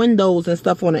my windows and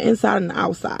stuff on the inside and the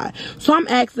outside. So I'm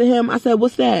asking him, I said,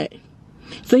 what's that?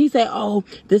 So he said, oh,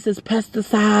 this is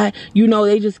pesticide. You know,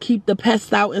 they just keep the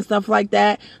pests out and stuff like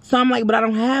that. So I'm like, but I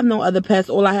don't have no other pests.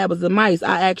 All I had was the mice.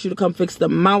 I asked you to come fix the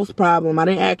mouse problem. I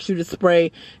didn't ask you to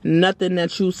spray nothing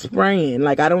that you spraying.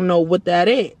 Like, I don't know what that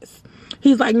is.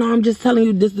 He's like, no, I'm just telling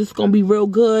you this is going to be real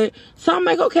good. So I'm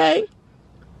like, okay.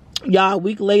 Y'all, a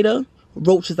week later,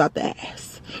 roaches out the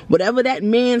ass. Whatever that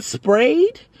man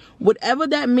sprayed,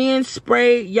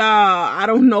 y'all, I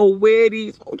don't know where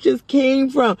these roaches came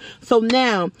from. So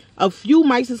now, a few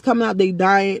mice is coming out, they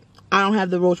dying. I don't have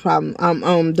the roach problem,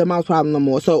 the mouse problem no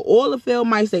more. So all the field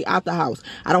mice, they out the house.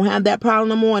 I don't have that problem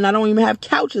no more, and I don't even have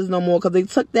couches no more because they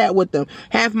took that with them.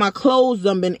 Half my clothes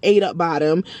done been ate up by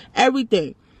them,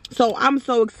 everything. So I'm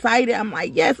so excited. I'm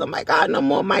like, yes. I'm like, God, no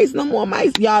more mice, no more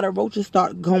mice. Y'all, the roaches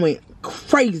start going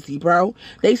crazy, bro.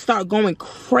 They start going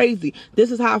crazy.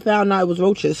 This is how I found out it was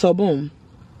roaches. So boom,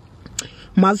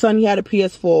 my son, he had a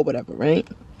PS4 or whatever, right?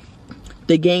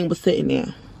 The game was sitting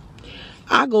there.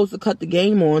 I goes to cut the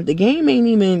game on. The game ain't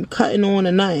even cutting on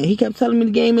or nothing. He kept telling me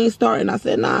the game ain't starting. I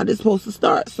said, nah, this supposed to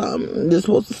start something. This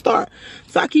supposed to start.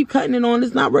 So I keep cutting it on.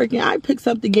 It's not working. I picks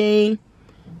up the game.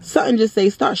 Something just say,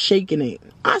 start shaking it.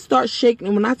 I start shaking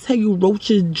it. When I tell you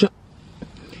roaches,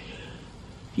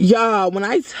 y'all, when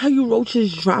I tell you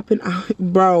roaches dropping out,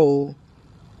 bro,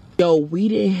 yo, we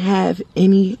didn't have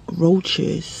any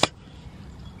roaches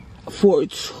for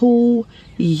 2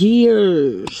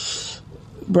 years,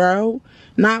 bro.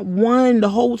 Not one the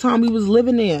whole time we was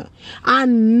living there. I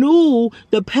knew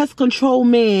the pest control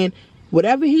man,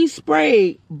 whatever he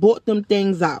sprayed, bought them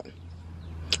things out.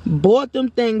 Bought them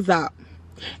things out.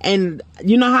 And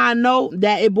you know how I know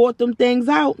that it bought them things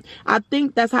out? I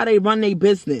think that's how they run their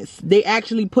business. They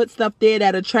actually put stuff there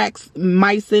that attracts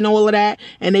mice and all of that,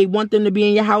 and they want them to be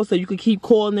in your house so you can keep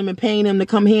calling them and paying them to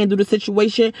come handle the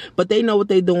situation, but they know what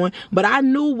they're doing. But I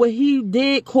knew what he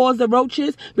did caused the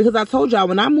roaches, because I told y'all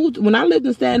when I lived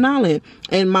in Staten Island,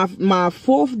 and my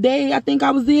fourth day I think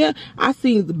I was there, I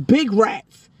seen the big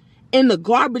rats in the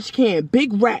garbage can,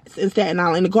 big rats in Staten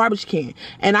Island in the garbage can.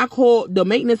 And I called, the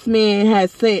maintenance man had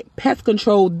sent pest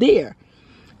control there,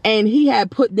 and he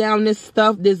had put down this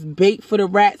stuff, this bait for the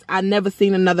rats. I never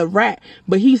seen another rat,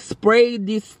 but he sprayed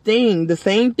this thing, the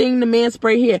same thing the man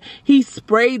sprayed here. He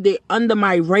sprayed it under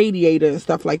my radiator and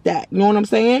stuff like that. You know what I'm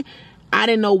saying? I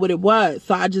didn't know what it was,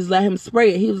 so I just let him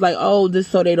spray it. He was like, oh, this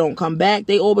so they don't come back.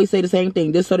 They always say the same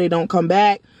thing, this so they don't come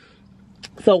back.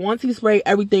 So once he sprayed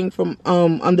everything from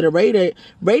under the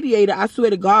radiator, I swear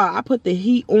to God, I put the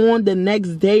heat on. The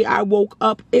next day I woke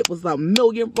up, it was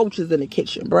 1,000,000 roaches in the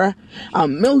kitchen, bruh.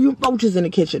 1,000,000 roaches in the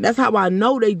kitchen. That's how I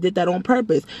know they did that on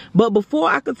purpose. But before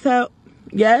I could tell,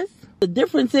 yes? The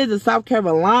difference is in South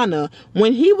Carolina,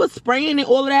 when he was spraying and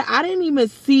all of that, I didn't even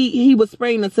see he was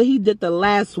spraying until he did the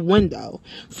last window.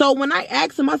 So when I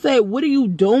asked him, I said, what are you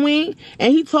doing?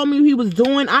 And he told me what he was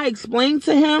doing. I explained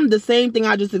to him the same thing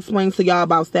I just explained to y'all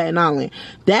about Staten Island.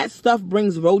 That stuff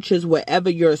brings roaches wherever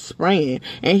you're spraying.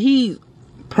 And he's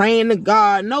praying to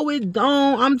God, no it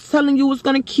don't, I'm telling you it's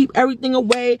gonna keep everything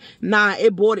away. Nah,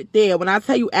 it brought it there. When I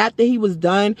tell you, after he was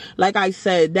done, like I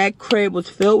said, that crib was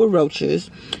filled with roaches.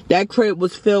 That crib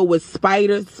was filled with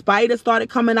spiders. Spiders started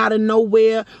coming out of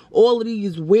nowhere. All of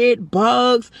these weird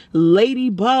bugs,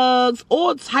 ladybugs,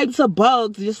 all types of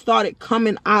bugs just started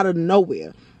coming out of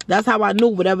nowhere. That's how I knew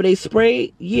whatever they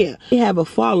sprayed, yeah. They have a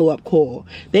follow-up call.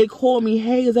 They call me,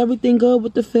 hey, is everything good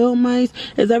with the field mice?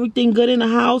 Is everything good in the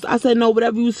house? I said, no,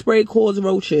 whatever you spray causes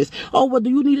roaches. Oh, well, do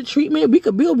you need a treatment?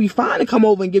 We'll be fine to come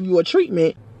over and give you a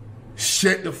treatment.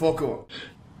 Shut the fuck up.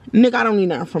 Nigga, I don't need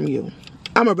nothing from you.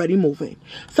 I'm already moving.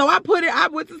 So I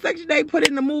went to Section 8, put it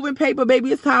in the moving paper,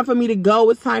 baby. It's time for me to go.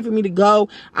 It's time for me to go.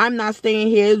 I'm not staying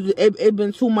here. It's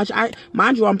been too much.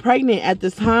 Mind you, I'm pregnant at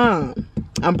this time.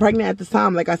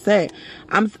 Like I said,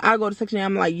 I go to Section 8.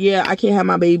 I'm like, yeah, I can't have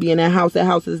my baby in that house. That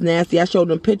house is nasty. I showed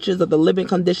them pictures of the living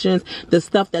conditions, the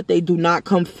stuff that they do not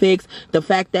come fixed, the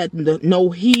fact that no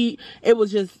heat. It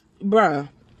was just, bruh,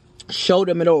 showed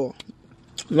them it all.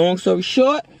 Long story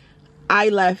short, I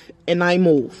left and I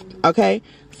moved, okay?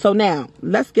 So now,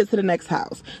 let's get to the next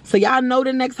house. So y'all know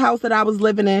the next house that I was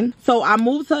living in. So I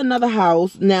moved to another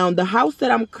house. Now, the house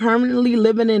that I'm currently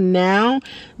living in now,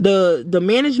 the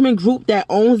management group that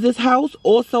owns this house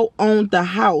also owned the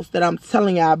house that I'm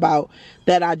telling y'all about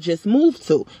that I just moved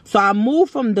to. So I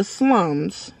moved from the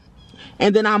slums,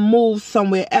 and then I moved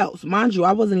somewhere else. Mind you,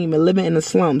 I wasn't even living in the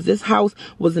slums. This house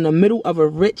was in the middle of a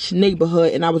rich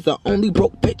neighborhood, and I was the only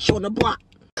broke bitch on the block.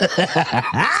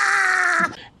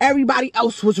 Everybody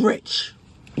else was rich,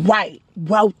 white,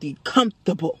 wealthy,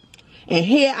 comfortable. And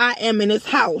here I am in this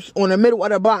house on the middle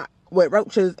of the block with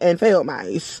roaches and field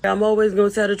mice. I'm always going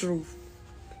to tell the truth.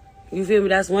 You feel me?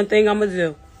 That's one thing I'm going to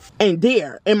do. And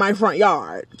there in my front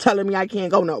yard telling me I can't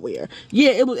go nowhere.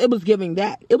 Yeah, it was giving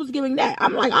that. It was giving that.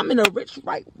 I'm like, I'm in a rich,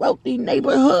 right, wealthy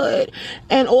neighborhood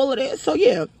and all of this. So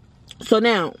yeah. So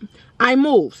now I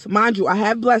moved. Mind you, I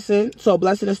have Blessing. So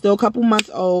Blessing is still a couple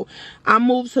months old. I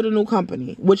moved to the new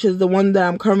company, which is the one that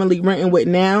I'm currently renting with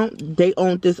now. They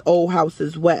own this old house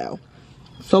as well.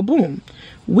 So boom.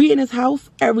 We in this house,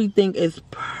 everything is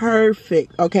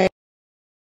perfect, okay?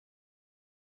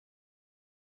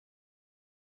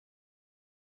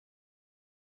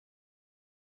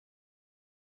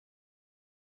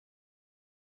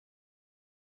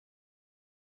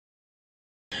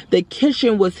 The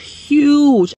kitchen was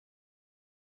huge.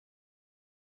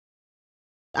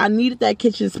 I needed that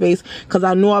kitchen space because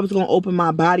I knew I was going to open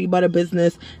my body butter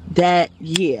business that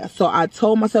year. So I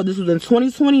told myself, this was in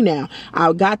 2020 now.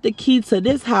 I got the key to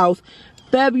this house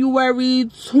February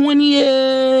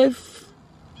 20th,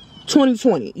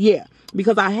 2020. Yeah.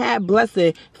 Because I had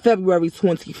Blessing February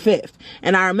 25th.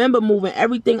 And I remember moving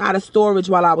everything out of storage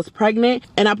while I was pregnant.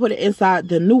 And I put it inside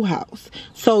the new house.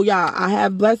 So, y'all, I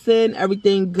have Blessing.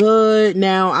 Everything good.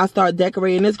 Now, I start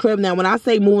decorating this crib. Now, when I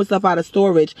say moving stuff out of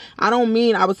storage, I don't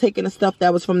mean I was taking the stuff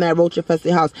that was from that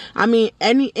roach-infested house. I mean,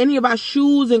 any of our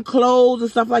shoes and clothes and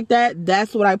stuff like that,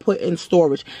 that's what I put in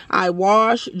storage. I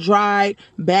washed, dried,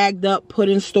 bagged up, put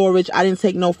in storage. I didn't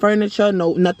take no furniture,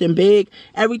 nothing big.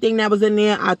 Everything that was in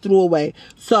there, I threw away.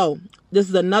 So this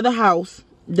is another house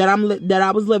that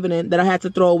I was living in that I had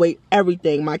to throw away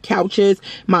everything, my couches,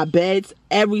 my beds,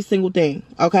 every single thing.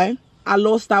 Okay, I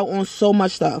lost out on so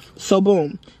much stuff. So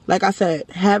boom, like I said,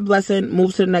 have Blessing,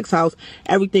 move to the next house,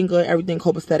 everything good, everything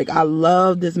copacetic. I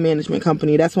love this management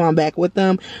company. That's why I'm back with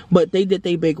them. But they did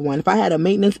their big one. If I had a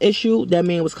maintenance issue, that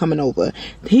man was coming over.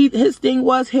 His thing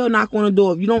was, he'll knock on the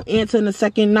door. If you don't answer in the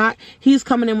second knock, he's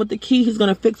coming in with the key. He's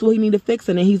gonna fix what he need to fix,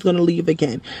 and then he's gonna leave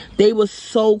again. They were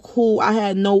so cool. I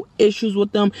had no issues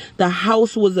with them. The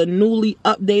house was a newly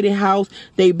updated house.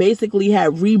 They basically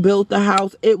had rebuilt the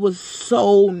house. It was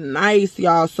so nice,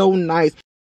 y'all. So nice.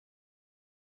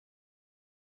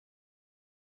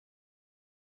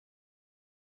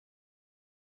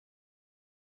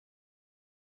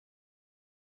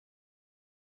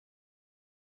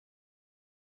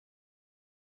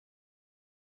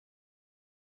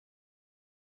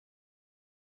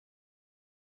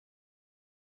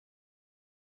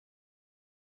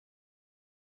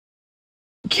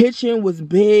 Kitchen was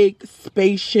big,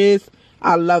 spacious.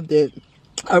 I loved it.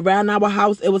 Around our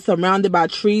house, it was surrounded by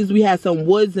trees. We had some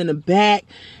woods in the back.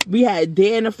 We had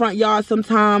deer in the front yard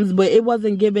sometimes, but it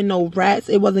wasn't giving no rats.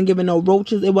 It wasn't giving no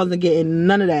roaches. It wasn't getting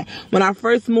none of that. When I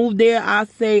first moved there, I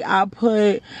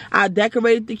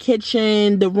decorated the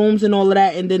kitchen, the rooms and all of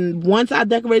that. And then once I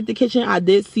decorated the kitchen, I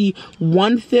did see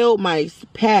one field mice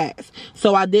pass.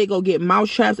 So I did go get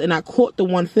mouse traps and I caught the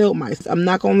one field mice. I'm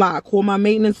not gonna lie. I called my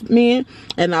maintenance man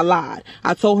and I lied.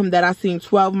 I told him that I seen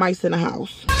 12 mice in the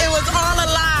house. It was all a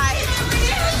lie.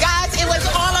 Guys, it was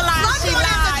all a lie. She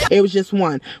lied. It was just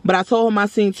one. But I told him I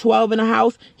seen 12 in the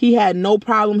house. He had no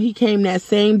problem. He came that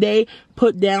same day,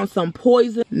 put down some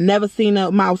poison. Never seen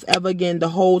a mouse ever again the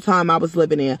whole time I was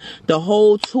living there. The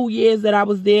whole 2 years that I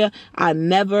was there, I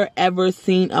never ever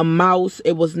seen a mouse.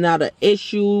 It was not an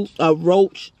issue, a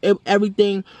roach.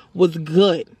 Everything was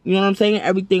good. You know what I'm saying?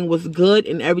 Everything was good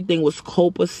and everything was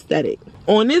copacetic.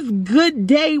 On this good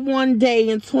day one day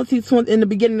in the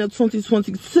beginning of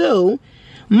 2022,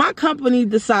 my company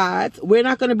decides we're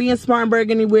not going to be in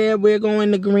Spartanburg anywhere. We're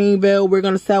going to Greenville. We're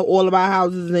going to sell all of our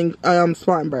houses in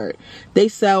Spartanburg. They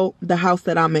sell the house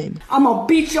that I'm in. I'm gonna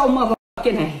beat your mother.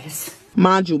 Fucking ass.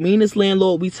 Mind you, me and this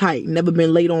landlord, we tight. Never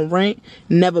been late on rent.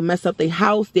 Never messed up their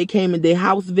house. They came in their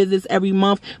house visits every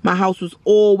month. My house was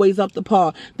always up to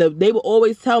par. They would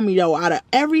always tell me, yo, out of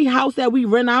every house that we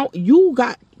rent out, you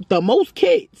got the most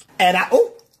kids. And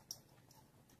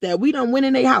that we done went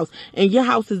in their house, and your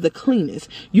house is the cleanest.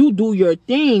 You do your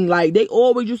thing. Like, they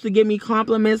always used to give me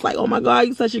compliments like, oh my God,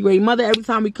 you're such a great mother. Every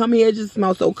time we come here, it just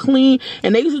smells so clean.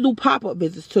 And they used to do pop-up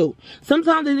visits too.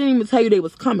 Sometimes they didn't even tell you they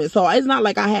was coming, so it's not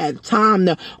like I had time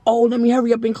to, oh, let me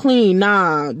hurry up and clean.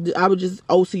 Nah, I was just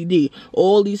OCD.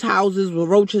 All these houses with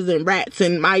roaches and rats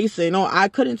and mice, and I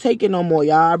couldn't take it no more,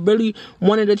 y'all. I really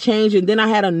wanted to change, and then I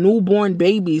had a newborn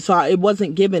baby, so it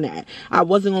wasn't giving that. I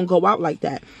wasn't gonna go out like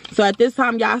that. So at this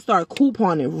time, y'all, I started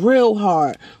couponing real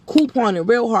hard.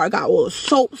 I got all the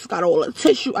soaps, got all the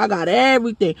tissue, I got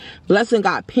everything. Blessing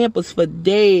got Pampers for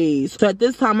days. So at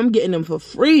this time, I'm getting them for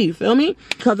free, feel me?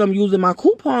 Because I'm using my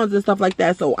coupons and stuff like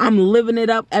that. So I'm living it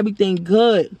up, everything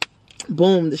good.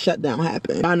 Boom, the shutdown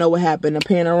happened. I know what happened. The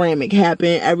panoramic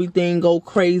happened. Everything go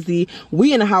crazy.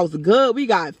 We in the house good. We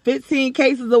got 15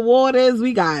 cases of waters.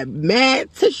 We got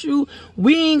mad tissue.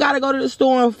 We ain't got to go to the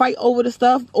store and fight over the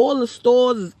stuff. All the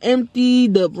stores is empty.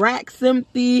 The racks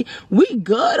empty. We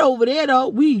good over there though.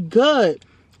 We good.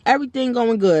 Everything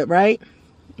going good, right?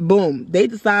 Boom. They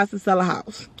decide to sell a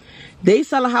house. They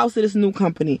sell a house to this new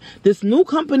company. This new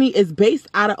company is based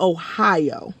out of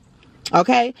Ohio.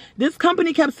 Okay, this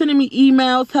company kept sending me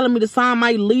emails telling me to sign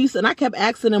my lease, and I kept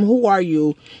asking them, who are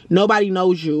you? Nobody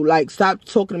knows you. Like, stop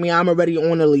talking to me. I'm already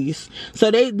on a lease.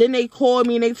 So then they called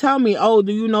me and they tell me, oh,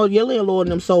 do you know your landlord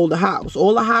and them sold the house?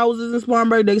 All the houses in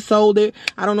Spartanburg, they sold it.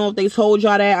 I don't know if they told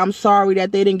y'all that. I'm sorry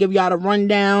that they didn't give y'all the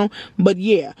rundown, but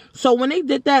yeah. So when they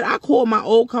did that, I called my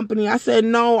old company. I said,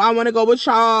 no, I want to go with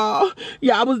y'all.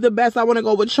 Yeah, I was the best. I want to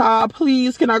go with y'all.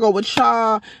 Please, can I go with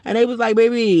y'all? And they was like,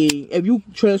 baby, if you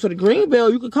transfer the Greenville,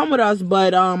 you could come with us,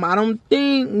 but I don't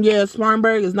think,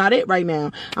 Spartanburg is not it right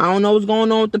now. I don't know what's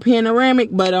going on with the panoramic,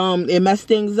 but it messed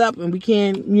things up and we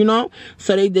can't,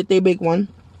 so they did their big one.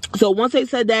 So once they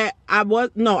said that, I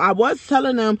was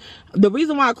telling them, the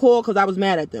reason why I called, because I was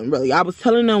mad at them, really. I was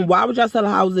telling them, why would y'all sell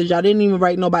houses? Y'all didn't even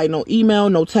write nobody no email,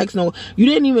 no text, you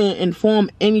didn't even inform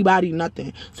anybody,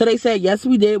 nothing. So they said, yes,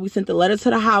 we did. We sent the letter to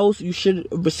the house. You should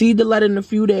receive the letter in a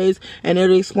few days, and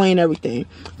it'll explain everything.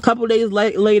 A couple of days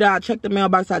later, I checked the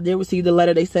mailbox. I did receive the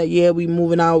letter. They said, yeah, we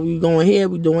moving out. We going here.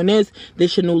 We doing this.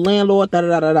 This your new landlord,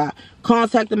 da-da-da-da-da.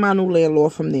 Contacted my new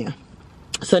landlord from there.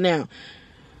 So now,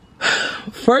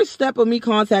 first step of me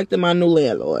contacting my new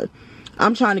landlord,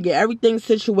 I'm trying to get everything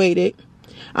situated.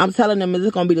 I'm telling them, is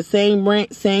it going to be the same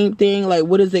rent, same thing? Like,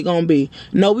 what is it going to be?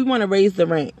 No, we want to raise the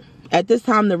rent. At this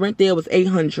time, the rent there was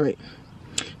 $800.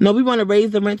 No, we want to raise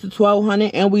the rent to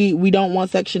 $1,200, and we don't want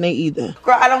Section 8 either.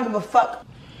 Girl, I don't give a fuck.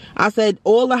 I said,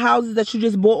 all the houses that you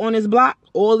just bought on this block,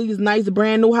 all these nice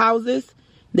brand new houses,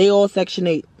 they all Section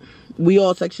 8. We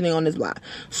all Section 8 on this block.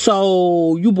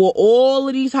 So you bought all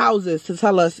of these houses to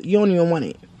tell us you don't even want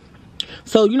it.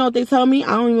 So you know what they tell me?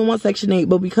 I don't even want Section 8.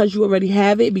 But because you already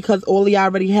have it, because all of y'all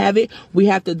already have it, we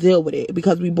have to deal with it.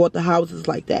 Because we bought the houses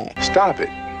like that. Stop it.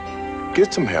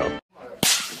 Get some help.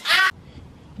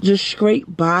 Just straight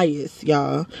bias,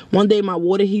 y'all. One day my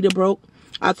water heater broke.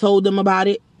 I told them about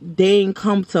it. They ain't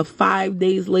come to 5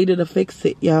 days later to fix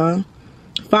it, y'all.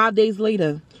 5 days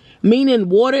later. Meaning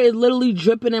water is literally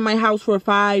dripping in my house for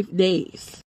 5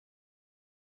 days.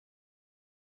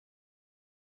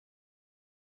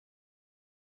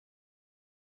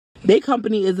 Their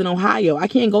company is in Ohio. I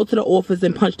can't go to the office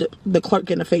and punch the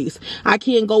clerk in the face. I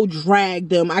can't go drag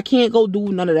them. I can't go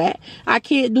do none of that. I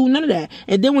can't do none of that.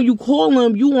 And then when you call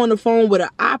them, you on the phone with an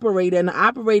operator, and the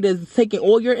operator is taking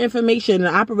all your information, and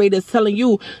the operator is telling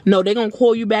you, no, they're going to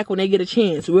call you back when they get a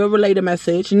chance. We'll relay the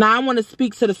message. Now I want to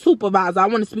speak to the supervisor. I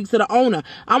want to speak to the owner.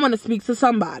 I want to speak to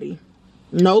somebody.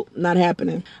 Nope, not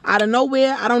happening. Out of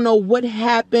nowhere, I don't know what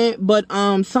happened, but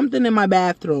something in my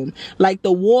bathroom. Like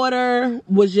the water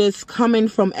was just coming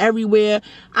from everywhere.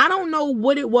 I don't know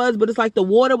what it was, but it's like the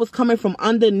water was coming from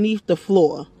underneath the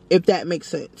floor, if that makes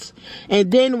sense.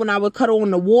 And then when I would cut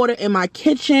on the water in my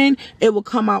kitchen, it would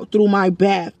come out through my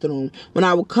bathroom. When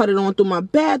I would cut it on through my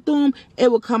bathroom,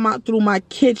 it would come out through my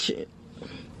kitchen.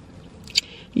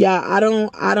 Yeah, I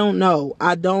don't know.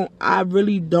 I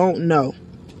really don't know.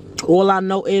 All I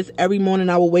know is every morning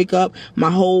I will wake up, my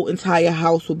whole entire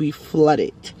house will be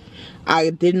flooded.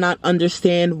 I did not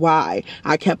understand why.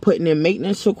 I kept putting in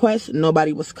maintenance requests.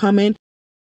 Nobody was coming.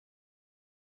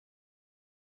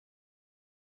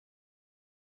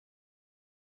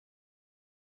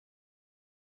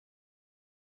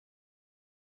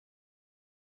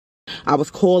 I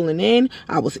was calling in.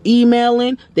 I was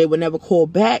emailing. They would never call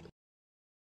back.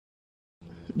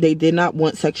 They did not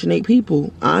want Section 8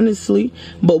 people, honestly.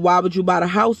 But why would you buy the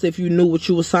house if you knew what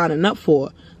you were signing up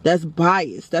for? That's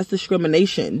bias. That's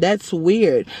discrimination. That's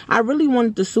weird. I really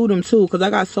wanted to sue them too, because I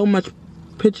got so much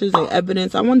pictures and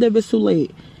evidence. I wonder if it's too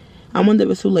late.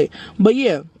 But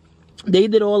yeah, they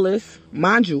did all this.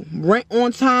 Mind you, rent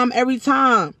on time every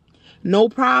time. No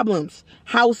problems.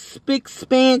 House spick,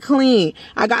 span, clean.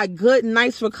 I got good,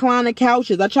 nice recliner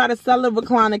couches. I tried to sell the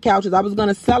recliner couches. I was going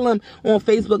to sell them on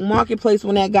Facebook Marketplace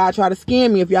when that guy tried to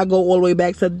scam me. If y'all go all the way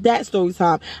back to that story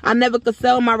time. I never could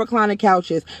sell my recliner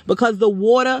couches because the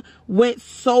water went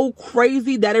so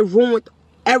crazy that it ruined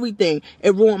everything.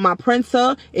 It ruined my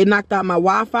printer. It knocked out my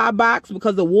Wi-Fi box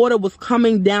because the water was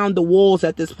coming down the walls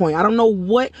at this point. I don't know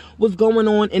what was going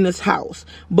on in this house,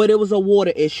 but it was a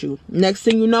water issue. Next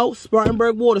thing you know,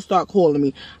 Spartanburg Water start calling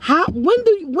me. When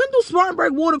do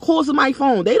Spartanburg Water call my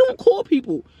phone? They don't call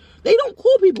people.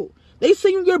 They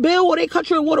send your bill or they cut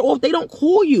your water off. They don't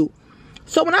call you.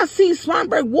 So when I see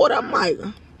Spartanburg Water, I'm like,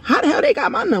 how the hell they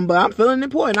got my number? I'm feeling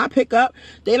important. I pick up.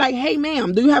 They like, hey,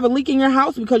 ma'am, do you have a leak in your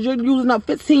house because you're using up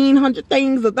 1,500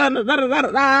 things? And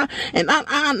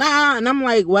I'm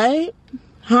like, wait,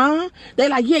 huh? They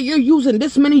like, yeah, you're using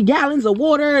this many gallons of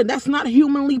water. That's not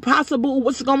humanly possible.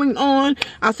 What's going on?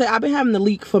 I said, I've been having a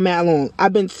leak for mad long.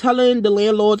 I've been telling the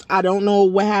landlords, I don't know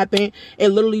what happened. It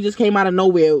literally just came out of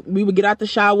nowhere. We would get out the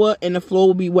shower and the floor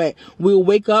would be wet. We'll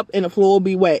wake up and the floor will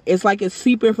be wet. It's like it's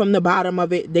seeping from the bottom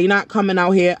of it. They not coming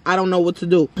out here. I don't know what to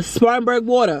do. Spartanburg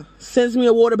Water sends me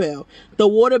a water bill. The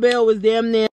water bill was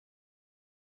damn near.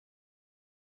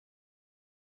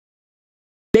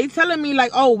 They telling me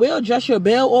like, oh, we'll adjust your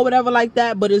bill or whatever like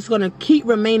that, but it's going to keep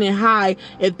remaining high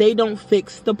if they don't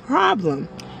fix the problem.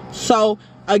 So,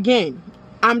 again,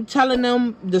 I'm telling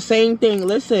them the same thing.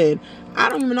 Listen, I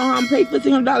don't even know how I'm paid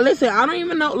 $1,500. Listen, I don't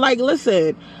even know, like,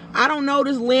 listen, I don't know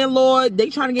this landlord. They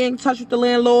trying to get in touch with the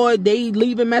landlord. They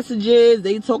leaving messages.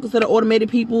 They talking to the automated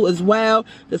people as well.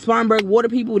 The Spartanburg Water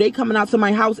people, they coming out to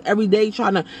my house every day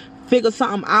trying to figure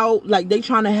something out. Like, they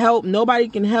trying to help. Nobody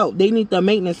can help. They need the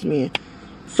maintenance man.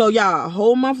 So, y'all, a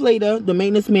whole month later, the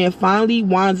maintenance man finally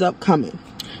winds up coming.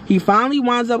 He finally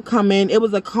winds up coming. It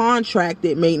was a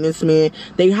contracted maintenance man.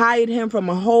 They hired him from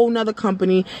a whole nother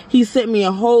company. He sent me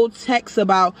a whole text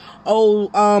about,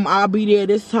 oh, I'll be there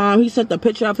this time. He sent a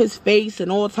picture of his face and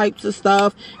all types of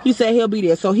stuff. He said he'll be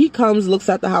there. So he comes, looks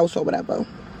at the house or whatever.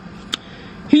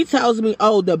 He tells me,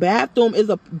 oh, the bathroom is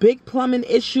a big plumbing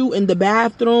issue in the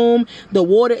bathroom. The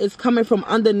water is coming from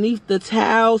underneath the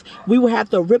tiles. We will have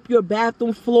to rip your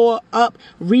bathroom floor up,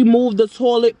 remove the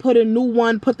toilet, put a new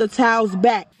one, put the tiles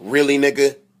back. Really,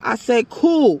 nigga? I said,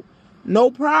 cool, no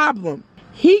problem.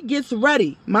 He gets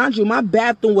ready. Mind you, my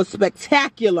bathroom was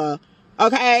spectacular,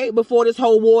 okay, before this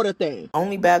whole water thing.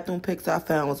 Only bathroom pics I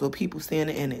found was with people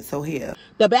standing in it, so here.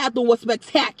 The bathroom was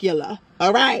spectacular,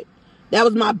 all right? That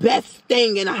was my best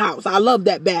thing in the house. I love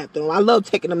that bathroom. I love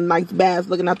taking them nice baths,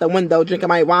 looking out the window, drinking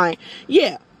my wine.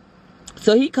 Yeah.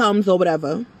 So he comes or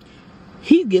whatever.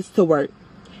 He gets to work.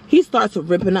 He starts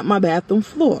ripping up my bathroom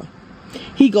floor.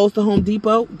 He goes to Home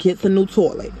Depot, gets a new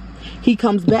toilet. He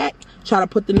comes back, try to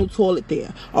put the new toilet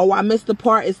there. Oh, I missed the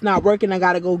part. It's not working. I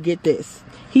got to go get this.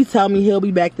 He tell me he'll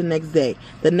be back the next day.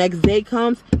 The next day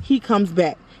comes, he comes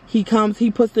back. He comes,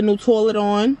 he puts the new toilet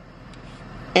on,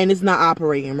 and it's not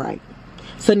operating right.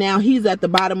 So now he's at the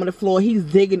bottom of the floor. He's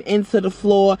digging into the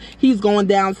floor. He's going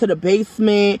down to the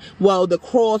basement. Well, the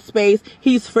crawl space.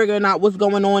 He's figuring out what's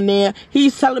going on there.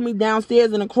 He's telling me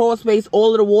downstairs in the crawl space,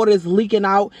 all of the water is leaking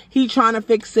out. He's trying to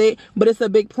fix it, but it's a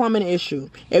big plumbing issue.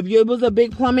 If it was a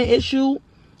big plumbing issue,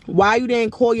 why you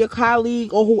didn't call your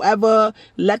colleague or whoever,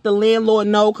 let the landlord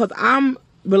know? Because I'm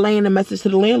relaying the message to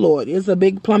the landlord. It's a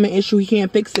big plumbing issue. He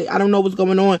can't fix it. I don't know what's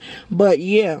going on. But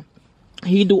yeah,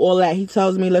 he do all that. He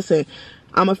tells me, listen,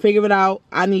 I'm going to figure it out.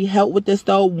 I need help with this,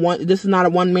 though. This is not a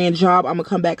one-man job. I'm going to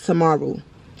come back tomorrow.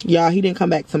 Y'all, he didn't come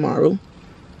back tomorrow.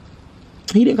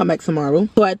 He didn't come back tomorrow.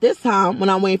 So at this time, when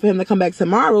I'm waiting for him to come back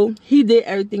tomorrow, he did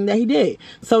everything that he did.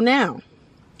 So now,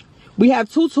 we have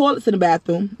 2 toilets in the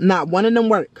bathroom. Not one of them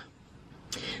work.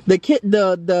 The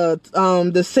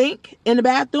sink in the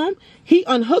bathroom, he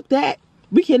unhooked that.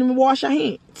 We can't even wash our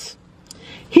hands.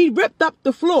 He ripped up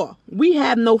the floor. We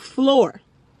have no floor.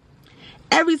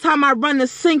 Every time I run the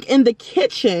sink in the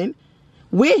kitchen,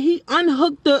 where he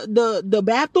unhooked the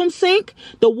bathroom sink,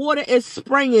 the water is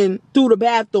spraying through the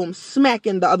bathroom,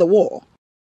 smacking the other wall.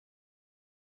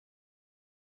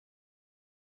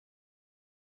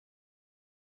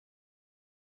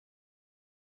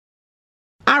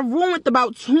 I ruined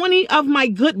about 20 of my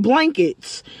good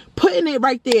blankets putting it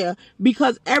right there,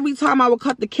 because every time I would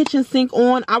cut the kitchen sink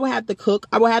on, I would have to cook,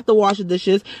 I would have to wash the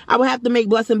dishes, I would have to make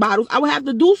blessing bottles, I would have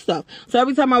to do stuff. So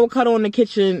every time I would cut on the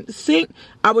kitchen sink,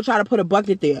 I would try to put a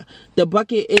bucket there. The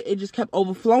bucket, it just kept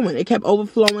overflowing. It kept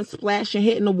overflowing, splashing,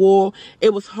 hitting the wall.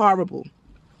 It was horrible.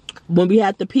 When we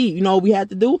had to pee, you know what we had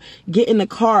to do? Get in the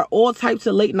car all types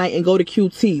of late night and go to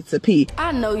QT to pee.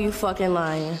 I know you fucking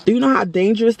lying. Do you know how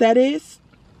dangerous that is?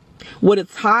 With a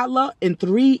toddler and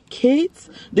 3 kids?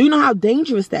 Do you know how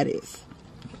dangerous that is?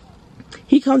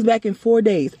 He comes back in 4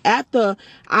 days. After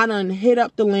I done hit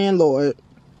up the landlord,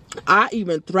 I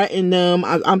even threatened them.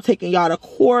 I'm taking y'all to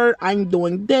court. I'm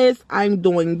doing this. I'm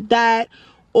doing that.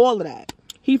 All of that.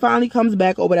 He finally comes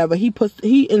back or whatever.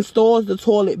 He installs the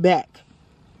toilet back.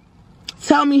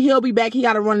 Tell me he'll be back. He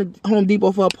got to run to Home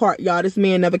Depot for a part. Y'all, this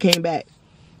man never came back.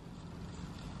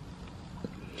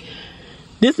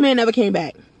 This man never came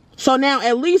back. So now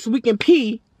at least we can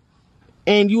pee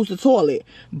and use the toilet.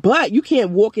 But you can't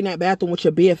walk in that bathroom with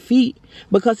your bare feet,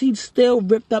 because he still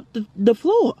ripped up the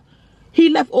floor. He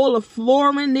left all the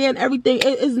flooring there and everything.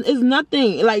 It's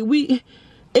nothing. Like,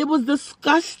 it was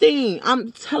disgusting.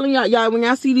 I'm telling y'all, when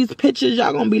y'all see these pictures,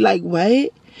 y'all gonna be like, what?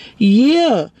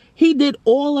 Yeah, he did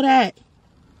all of that.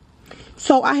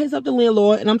 So I hit up the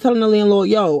landlord and I'm telling the landlord,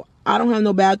 yo, I don't have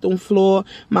no bathroom floor.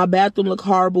 My bathroom look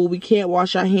horrible. We can't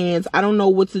wash our hands. I don't know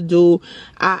what to do.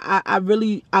 I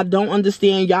don't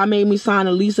understand. Y'all made me sign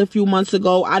a lease a few months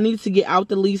ago. I need to get out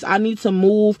the lease. I need to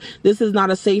move. This is not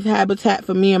a safe habitat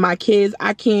for me and my kids.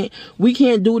 We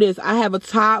can't do this. I have a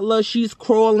toddler. She's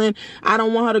crawling. I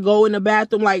don't want her to go in the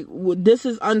bathroom. Like, this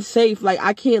is unsafe. Like,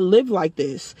 I can't live like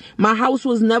this. My house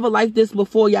was never like this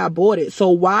before y'all bought it. So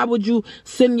why would you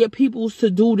send your peoples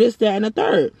to do this, that, and the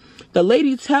third? The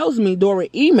lady tells me during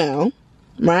email,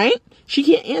 right? She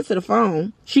can't answer the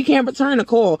phone. She can't return a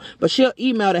call, but she'll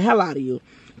email the hell out of you.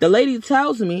 The lady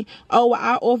tells me, oh,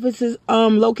 our office is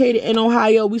located in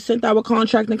Ohio. We sent our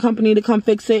contracting company to come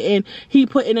fix it, and he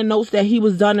put in the notes that he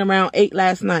was done around 8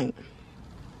 last night.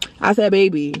 I said,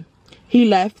 baby, he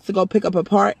left to go pick up a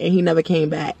part, and he never came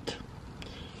back.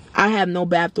 I have no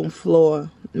bathroom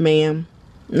floor, ma'am.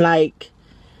 Like,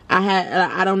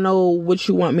 I don't know what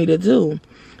you want me to do.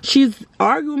 She's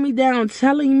arguing me down,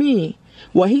 telling me,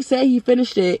 well, he said he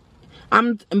finished it.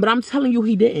 But I'm telling you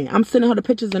he didn't. I'm sending her the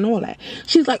pictures and all that.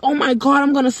 She's like, oh my God,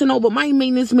 I'm going to send over my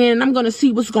maintenance man and I'm going to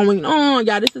see what's going on.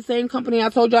 Y'all, this is the same company I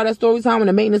told y'all that Storytime when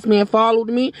the maintenance man followed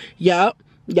me. Yup,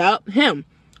 him.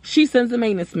 She sends the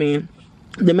maintenance man.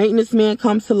 The maintenance man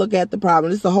comes to look at the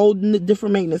problem. It's a whole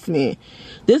different maintenance man.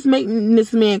 This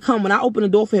maintenance man come, when I open the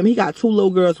door for him, he got 2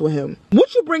 little girls with him.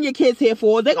 What you bring your kids here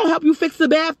for? They gonna help you fix the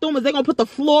bathroom? Is they gonna put the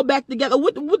floor back together?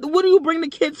 What do you bring the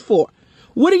kids for?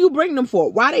 What do you bring them for?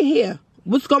 Why they here?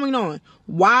 What's going on?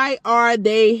 Why are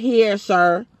they here,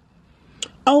 sir?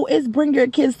 Oh, it's bring your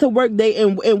kids to work day.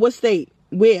 In what state?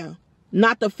 Where?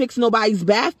 Not to fix nobody's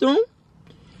bathroom?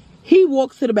 He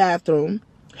walks to the bathroom.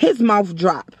 His mouth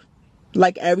drop.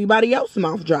 Like everybody else's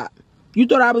mouth drop. You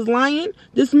thought I was lying?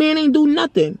 This man ain't do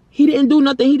nothing. He didn't do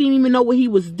nothing. He didn't even know what he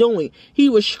was doing. He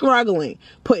was struggling.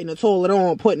 Putting the toilet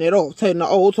on, putting it off. Taking the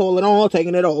old toilet on,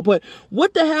 taking it off. But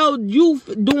what the hell you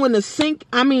doing the sink?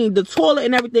 I mean, the toilet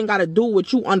and everything got to do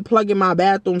with you unplugging my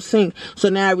bathroom sink. So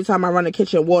now every time I run the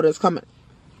kitchen, water is coming.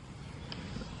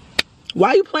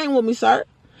 Why are you playing with me, sir?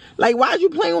 Like, why are you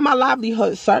playing with my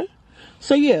livelihood, sir?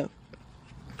 So yeah,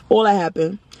 all that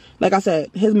happened. Like I said,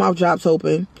 his mouth drops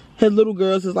open. His little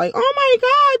girls is like, oh my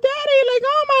God, daddy, like,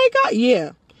 oh my God.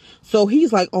 Yeah. So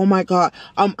he's like, oh my God,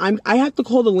 I have to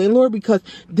call the landlord because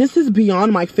this is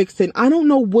beyond my fixing. I don't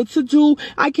know what to do.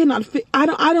 I cannot I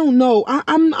don't know.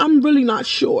 I'm really not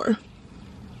sure.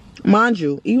 Mind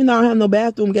you, even though I have no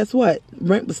bathroom, guess what?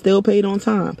 Rent was still paid on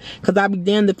time. Because I'd be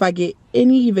damned if I get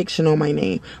any eviction on my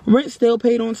name. Rent still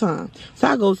paid on time. So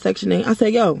I go to Section 8. I say,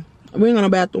 yo, we ain't on a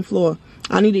bathroom floor.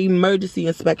 I need an emergency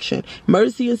inspection.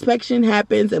 Emergency inspection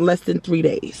happens in less than 3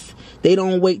 days. They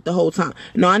don't wait the whole time.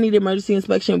 No, I need an emergency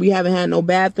inspection. We haven't had no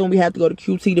bathroom. We have to go to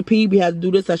QT to pee. We have to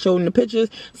do this. I showed them the pictures.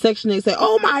 Section 8 said,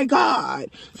 oh my God.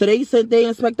 So they sent their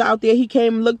inspector out there. He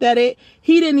came and looked at it.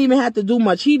 He didn't even have to do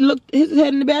much. He looked his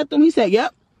head in the bathroom. He said,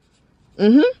 yep.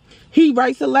 He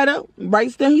writes a letter,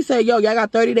 writes them. He said, yo, y'all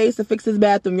got 30 days to fix his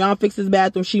bathroom. Y'all fix his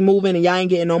bathroom. She moving and y'all ain't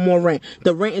getting no more rent.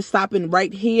 The rent is stopping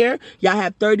right here. Y'all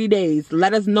have 30 days.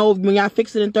 Let us know when y'all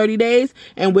fix it in 30 days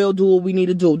and we'll do what we need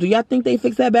to do. Do y'all think they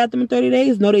fixed that bathroom in 30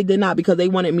 days? No, they did not, because they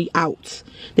wanted me out.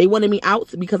 They wanted me out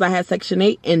because I had Section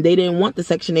 8 and they didn't want the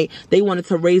Section 8. They wanted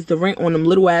to raise the rent on them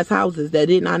little ass houses that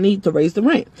did not need to raise the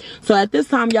rent. So at this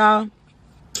time, y'all,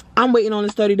 I'm waiting on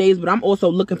this 30 days, but I'm also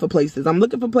looking for places. I'm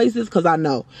looking for places because I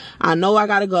know I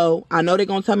gotta go. I know they're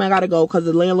gonna tell me I gotta go because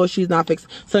the landlord, she's not fixed.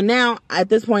 So now at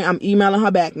this point, I'm emailing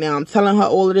her back now. I'm telling her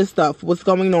all of this stuff. What's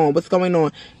going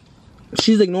on?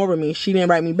 She's ignoring me. She didn't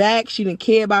write me back. She didn't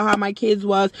care about how my kids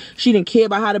was. She didn't care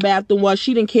about how the bathroom was.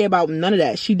 She didn't care about none of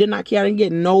that. She did not care. I didn't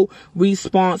get no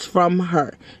response from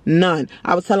her. None.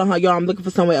 I was telling her, yo, I'm looking for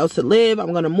somewhere else to live.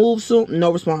 I'm going to move soon.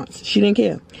 No response. She didn't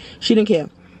care. She didn't care.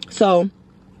 So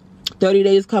 30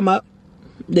 days come up.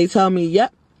 They tell me,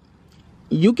 yep,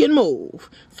 you can move.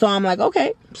 So I'm like,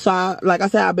 okay. So like I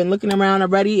said, I've been looking around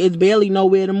already. It's barely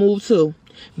nowhere to move to.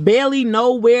 Barely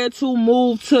nowhere to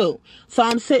move to. So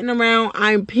I'm sitting around,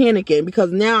 I'm panicking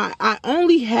because now I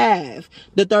only have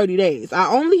the 30 days. I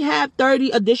only have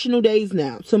 30 additional days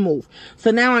now to move.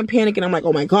 So now I'm panicking. I'm like,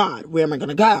 oh my God, where am I going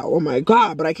to go? Oh my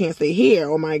God, but I can't stay here.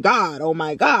 Oh my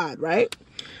God, right?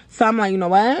 So I'm like, you know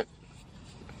what?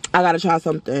 I gotta try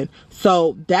something.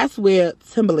 So that's where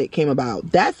Timberlake came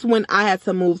about. That's when I had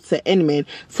to move to Inman,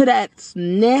 to that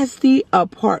nasty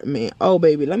apartment. Oh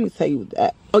baby, let me tell you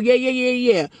that. Oh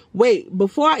yeah. Wait,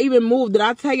 before I even moved, did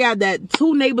I tell y'all that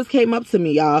 2 neighbors came up to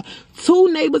me, y'all?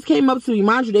 2 neighbors came up to me.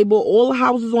 Mind you, they bought all the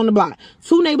houses on the block.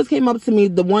 2 neighbors came up to me,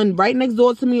 the one right next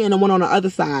door to me and the one on the other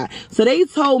side. So they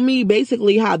told me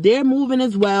basically how they're moving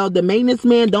as well. The maintenance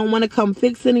man don't want to come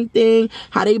fix anything.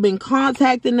 How they been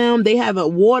contacting them. They have a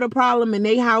water problem in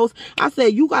their house. I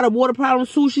said, you got a water problem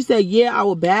too? She said, yeah,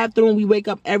 our bathroom, we wake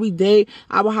up every day.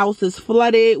 Our house is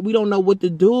flooded. We don't know what to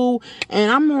do.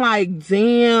 And I'm like,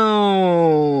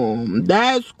 damn,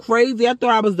 that's crazy. I thought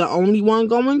I was the only one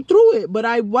going through it, but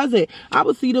I wasn't. I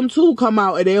would see them too come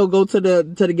out and they'll go to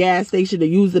the gas station to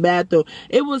use the bathroom.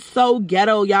 It was so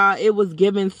ghetto, y'all. It was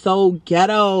given so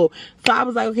ghetto. So I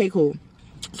was like, okay, cool.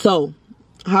 So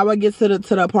how I get to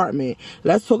the apartment.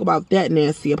 Let's talk about that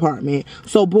nasty apartment.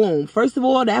 So boom. First of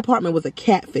all, that apartment was a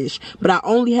catfish. But I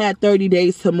only had 30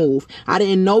 days to move. I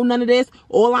didn't know none of this.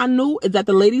 All I knew is that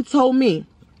the lady told me,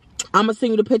 I'm gonna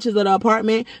send you the pictures of the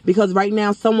apartment because right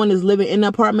now someone is living in the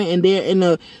apartment and they're in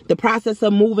the process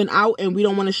of moving out and we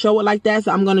don't want to show it like that.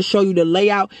 So I'm gonna show you the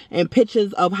layout and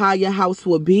pictures of how your house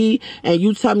will be, and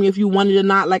you tell me if you want it or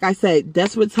not. Like I said,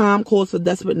 desperate time calls for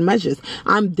desperate measures.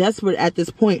 I'm desperate at this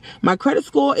point. My credit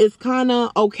score is kind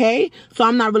of okay, so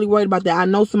I'm not really worried about that. I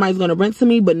know somebody's gonna rent to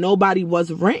me, but nobody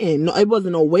was renting. No, it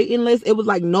wasn't a waiting list. It was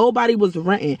like nobody was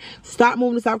renting. Stop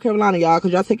moving to South Carolina, y'all,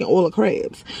 because y'all taking all the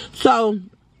crabs. So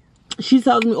she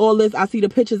tells me all this. I see the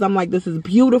pictures. I'm like, this is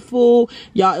beautiful.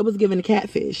 Y'all, it was giving a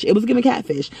catfish. It was giving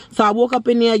catfish. So I woke up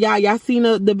in there. Y'all seen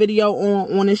the video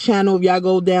on this channel. If y'all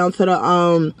go down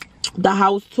to the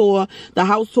house tour. The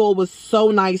house tour was so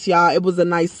nice, y'all. It was a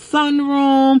nice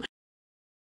sunroom.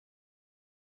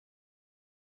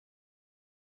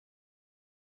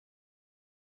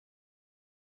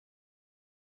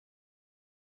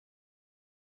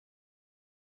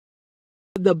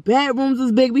 The bedrooms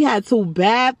was big. We had 2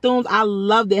 bathrooms. I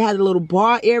loved it. It had a little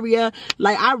bar area.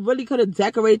 Like, I really could have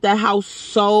decorated that house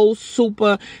so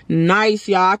super nice,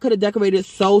 y'all. I could have decorated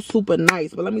so super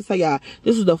nice. But let me tell y'all,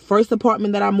 this was the first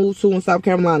apartment that I moved to in South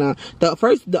Carolina.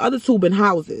 The other 2 been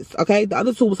houses, okay? The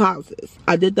other 2 was houses.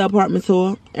 I did the apartment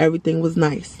tour. Everything was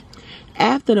nice.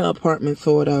 After the apartment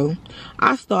tour, though,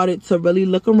 I started to really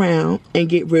look around and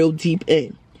get real deep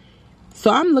in. So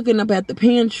I'm looking up at the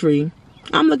pantry.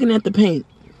 I'm looking at the paint.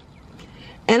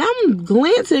 And I'm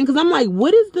glancing because I'm like,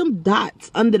 what is them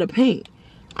dots under the paint?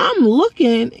 I'm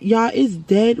looking, y'all, it's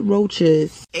dead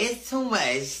roaches. It's too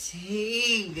much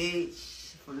tea,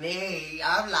 bitch, for me.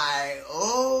 I'm like,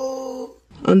 oh.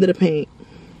 Under the paint.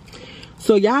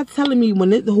 So y'all telling me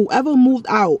when whoever moved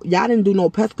out, y'all didn't do no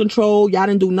pest control. Y'all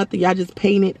didn't do nothing. Y'all just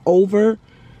painted over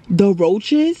the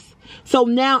roaches. So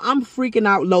now I'm freaking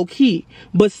out low key,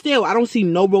 but still I don't see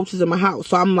no roaches in my house.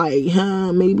 So I'm like,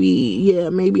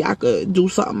 maybe I could do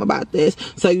something about this.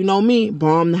 So you know me,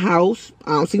 bomb the house.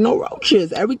 I don't see no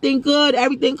roaches. Everything good.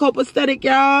 Everything copacetic,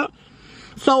 y'all.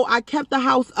 So I kept the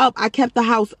house up. I kept the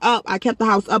house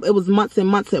up. It was months and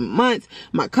months and months.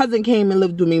 My cousin came and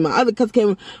lived with me. My other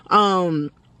cousin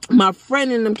came. My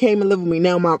friend and them came and lived with me.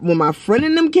 Now, when my friend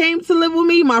and them came to live with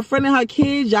me, my friend and her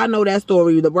kids, y'all know that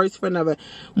story, the worst friend ever.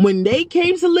 When they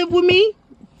came to live with me,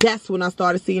 that's when I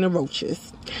started seeing the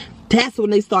roaches. That's when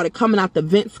they started coming out the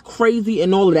vents crazy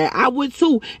and all of that. I would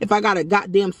too if I got a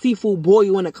goddamn seafood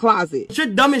boil in the closet. You're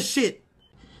dumb as shit.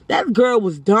 That girl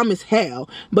was dumb as hell.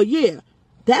 But yeah,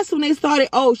 that's when they started,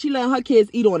 oh, she letting her kids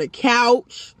eat on the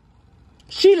couch.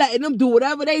 She letting them do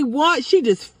whatever they want. She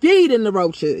just feeding the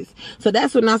roaches. So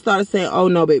that's when I started saying, oh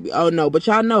no, baby. Oh no. But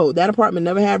y'all know that apartment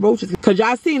never had roaches. Cause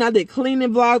y'all seen I did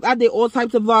cleaning vlogs. I did all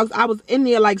types of vlogs. I was in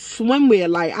there like swimwear.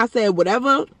 Like I said,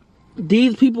 whatever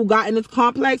these people got in this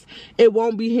complex, it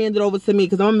won't be handed over to me,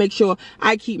 because I'm gonna make sure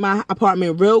I keep my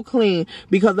apartment real clean.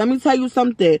 Because let me tell you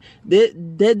something,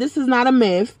 this is not a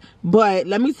myth, but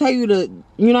let me tell you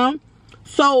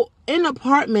so in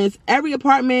apartments, every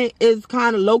apartment is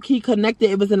kind of low-key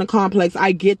connected if it's in a complex.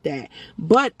 I get that,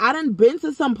 but I done been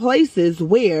to some places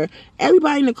where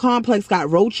everybody in the complex got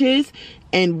roaches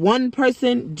and one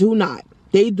person do not.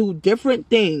 They do different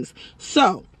things.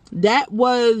 So that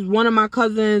was one of my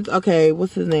cousins. Okay,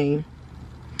 what's his name?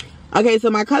 Okay,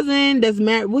 so my cousin that's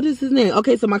married, what is his name?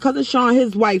 Okay, so my cousin Sean,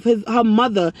 his wife, her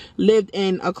mother lived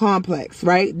in a complex,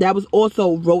 right? That was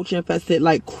also roach infested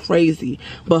like crazy.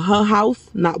 But her house,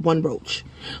 not one roach.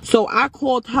 So I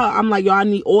called her. I'm like, yo, I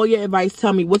need all your advice.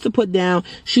 Tell me what to put down.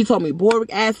 She told me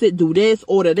boric acid, do this,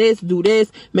 order this, do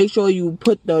this. Make sure you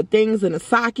put the things in the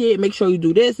socket. Make sure you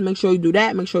do this, make sure you do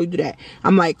that, make sure you do that.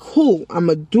 I'm like, cool, I'm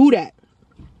gonna do that.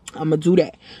 I'm gonna do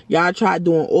that. Y'all tried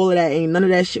doing all of that. Ain't none of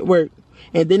that shit work.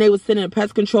 And then they was sending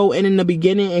pest control in the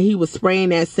beginning, and he was spraying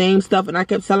that same stuff. And I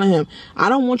kept telling him, I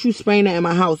don't want you spraying that in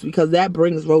my house, because that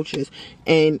brings roaches.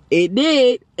 And it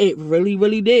did. It really,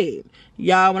 really did.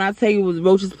 Y'all, when I tell you it was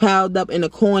roaches piled up in the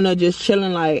corner, just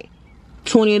chilling, like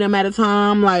 20 of them at a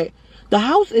time. Like, the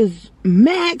house is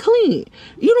mad clean.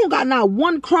 You don't got not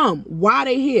one crumb. Why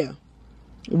they here?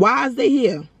 Why is they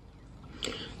here?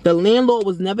 The landlord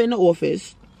was never in the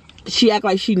office. She act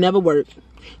like she never worked.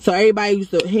 So everybody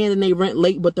used to hand in their rent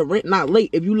late, but the rent not late.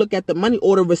 If you look at the money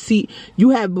order receipt, you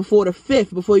have before the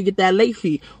 5th, before you get that late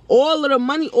fee. All of the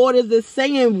money orders is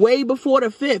saying way before the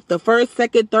 5th, the 1st,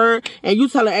 2nd, 3rd, and you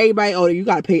telling everybody, oh, you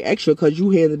gotta pay extra because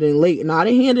you handed in late. Nah,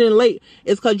 they handed in late.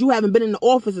 It's because you haven't been in the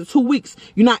office in 2 weeks.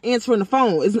 You're not answering the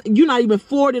phone. You're not even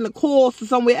forwarding the calls to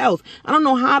somewhere else. I don't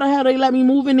know how the hell they let me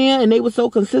move in there, and they were so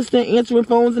consistent answering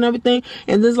phones and everything.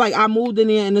 And it's like I moved in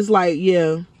there, and it's like,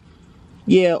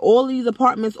 yeah, all these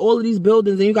apartments, all of these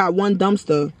buildings, and you got one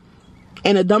dumpster.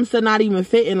 And the dumpster not even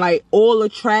fitting. Like, all the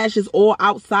trash is all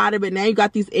outside of it. Now you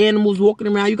got these animals walking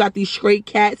around. You got these stray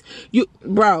cats.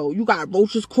 Bro, you got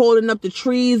roaches crawling up the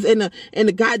trees in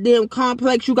the goddamn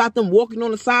complex. You got them walking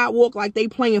on the sidewalk like they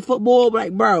playing football.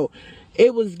 Like, bro,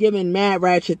 it was giving mad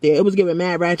ratchet there. It was giving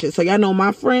mad ratchet. So y'all know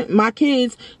my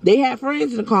kids, they had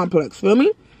friends in the complex. Feel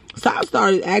me? So I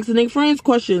started asking their friends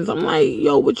questions. I'm like,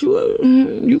 yo, what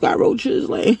you got roaches?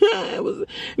 Like, it was,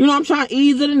 I'm trying to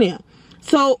ease it in there.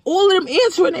 So all of them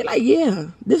answering, they like, yeah,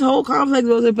 this whole complex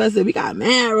was infested. We got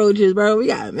mad roaches, bro. We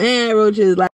got mad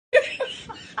roaches. Like,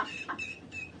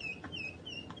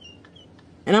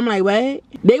 and I'm like, what?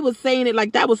 They was saying it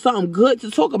like that was something good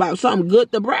to talk about, something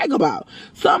good to brag about.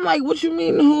 So I'm like, what you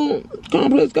mean the whole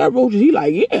complex got roaches? He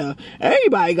like, yeah,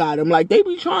 everybody got them. Like, they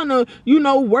be trying to,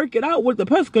 work it out with the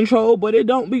pest control, but it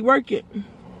don't be working.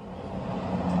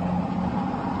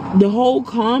 The whole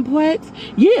complex?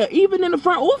 Yeah, even in the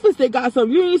front office they got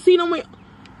some. You ain't seen them with...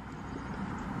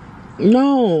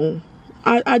 No,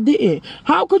 I didn't.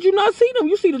 How could you not see them?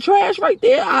 You see the trash right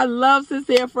there? I love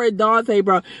sincere friend Dante,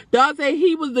 bro. Dante,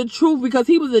 he was the truth because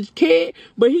he was a kid,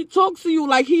 but he talks to you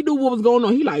like he knew what was going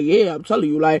on. He like, yeah, I'm telling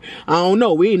you, like, I don't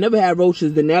know. We ain't never had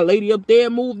roaches. Then that lady up there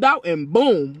moved out and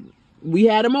boom, we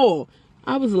had them all.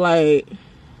 I was like...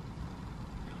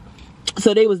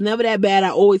 So they was never that bad. I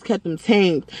always kept them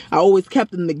tamed. I always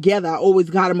kept them together. I always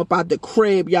got them up out the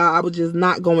crib, y'all. I was just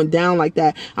not going down like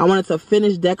that. I wanted to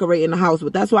finish decorating the house,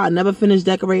 but that's why I never finished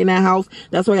decorating that house.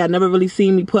 That's why I never really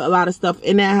seen me put a lot of stuff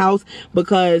in that house,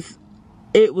 because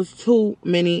it was too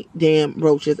many damn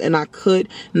roaches and I could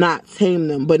not tame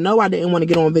them. But no, I didn't want to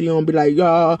get on video and be like,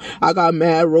 y'all, I got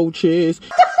mad roaches.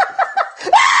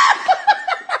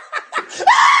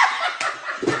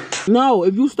 No,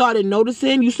 if you started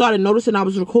noticing I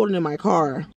was recording in my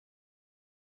car.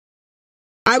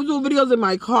 I was doing videos in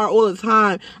my car all the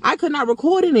time. I could not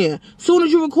record in there. Soon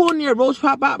as you record in there, roach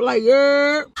pop up like,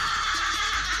 yeah.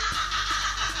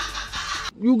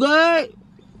 You good?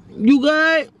 You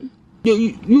good?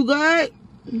 You good?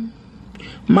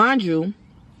 Mind you,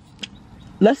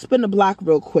 let's spin the block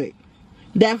real quick.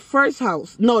 That first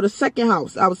house, no, the second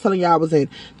house I was telling y'all I was in,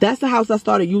 that's the house I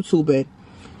started YouTubing.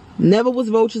 Never was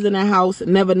roaches in that house,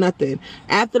 never nothing.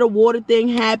 After the water thing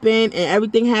happened and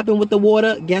everything happened with the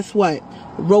water, guess what?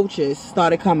 Roaches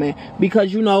started coming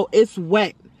because, it's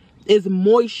wet. It's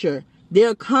moisture.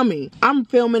 They're coming. I'm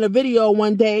filming a video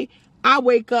one day. I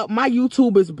wake up, my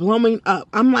YouTube is blowing up.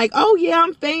 I'm like, oh yeah,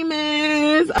 I'm famous.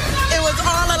 It was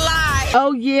all a lie.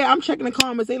 Oh yeah, I'm checking the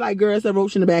comments. They like, girl, it's a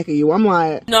roach in the back of you. I'm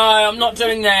like, no, I'm not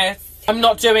doing this. I'm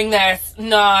not doing this.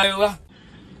 No.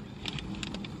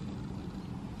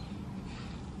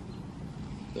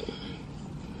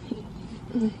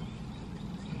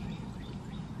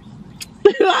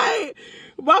 like,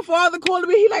 my father called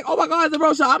me. He like, oh my God, it's a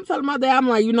roach. I'm telling my dad, I'm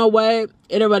like, you know what?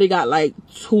 It already got like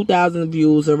 2,000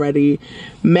 views already.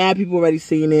 Mad people already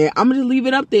seen it. I'm gonna just leave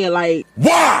it up there. Like,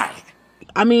 why?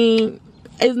 I mean,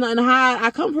 it's nothing to hide. I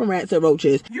come from rats and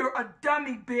roaches. You're a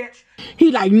dummy, bitch.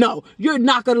 He like, no, you're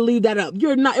not gonna leave that up.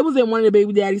 You're not. It was in one of the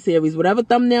Baby Daddy series. Whatever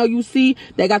thumbnail you see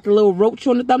that got the little roach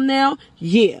on the thumbnail,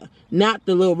 yeah. Not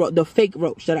the fake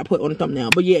roach that I put on the thumbnail.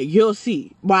 But yeah, you'll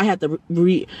see. But I had to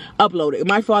re-upload it.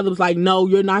 My father was like, no,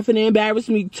 you're not finna embarrass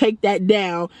me. Take that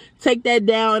down. Take that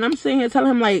down. And I'm sitting here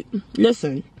telling him like,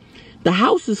 listen, the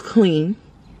house is clean.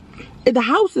 The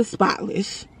house is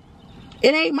spotless.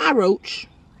 It ain't my roach.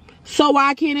 So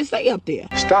why can't it stay up there?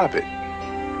 Stop it.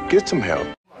 Get some help.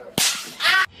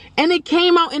 And it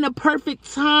came out in a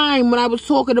perfect time when I was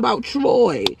talking about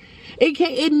Troy.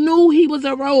 It knew he was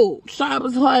a roach. So I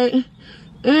was like,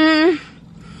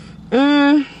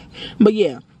 But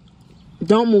yeah,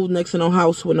 don't move next to no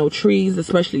house with no trees,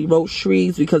 especially roach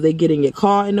trees, because they get in your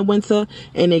car in the winter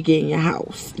and they get in your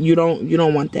house. You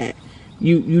don't want that.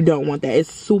 You don't want that.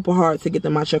 It's super hard to get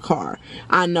them out your car.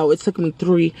 I know, it took me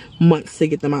 3 months to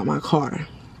get them out my car.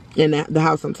 In the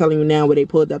house I'm telling you now, where they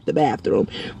pulled up the bathroom.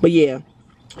 But yeah,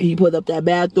 he put up that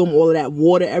bathroom, all of that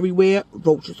water everywhere.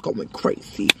 Roaches going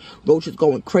crazy. Roaches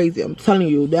going crazy. I'm telling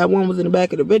you, that one was in the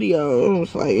back of the video. I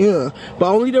was like, yeah.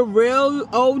 But only the real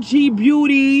OG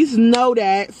beauties know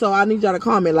that. So I need y'all to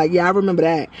comment like, yeah, I remember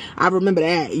that. I remember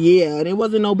that. Yeah, and it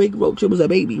wasn't no big roach. It was a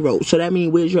baby roach. So that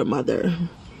means, where's your mother?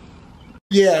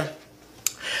 Yeah,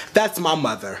 that's my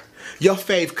mother. Your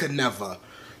fave could never.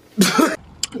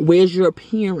 Where's your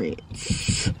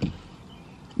parents?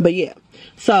 But yeah,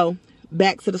 so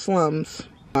back to the slums.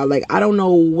 Like, I don't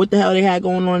know what the hell they had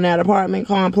going on in that apartment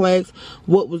complex,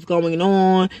 what was going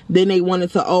on. Then they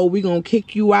wanted to, oh, we gonna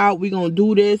kick you out, we gonna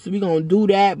do this, we gonna do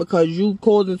that because you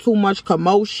causing too much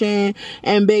commotion.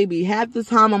 And baby, half the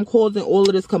time I'm causing all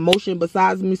of this commotion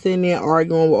besides me sitting there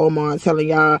arguing with Omar and telling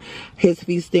y'all his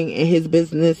feasting and his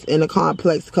business in the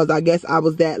complex, because I guess I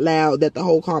was that loud that the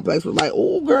whole complex was like,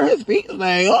 oh girl, his feet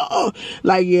like, oh,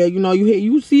 like, yeah, you know,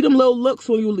 you see them little looks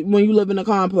when you live in a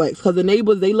complex, because the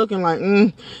neighbors, they looking like,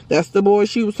 that's the boy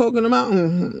she was talking about.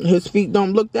 His feet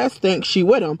don't look that stink. She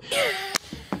with him.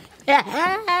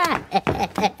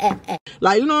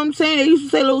 Like, you know what I'm saying? They used to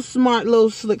say little smart,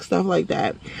 little slick stuff like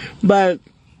that. But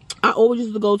I always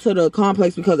used to go to the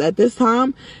complex because at this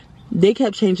time, they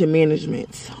kept changing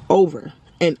managements over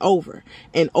and over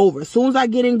and over. As soon as I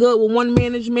get in good with one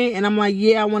management and I'm like,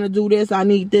 yeah, I want to do this. I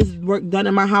need this work done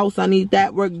in my house. I need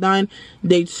that work done.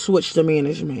 They switch the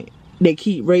management. They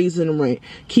keep raising the rent,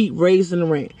 keep raising the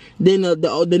rent. Then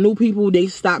the new people, they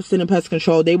stop sending pest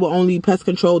control. They will only pest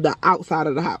control the outside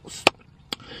of the house.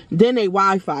 Then they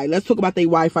Wi-Fi. Let's talk about their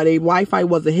Wi-Fi. Their Wi-Fi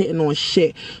wasn't hitting on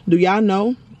shit. Do y'all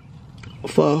know?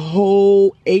 For a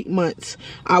whole 8 months,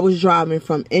 I was driving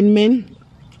from Inman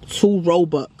to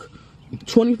Roebuck.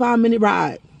 25-minute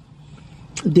ride.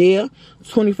 There,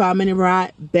 25-minute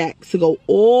ride back to go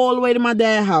all the way to my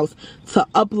dad's house to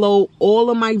upload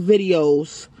all of my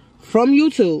videos from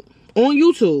YouTube, on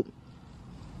YouTube.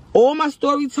 All my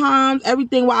story times,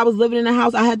 everything while I was living in the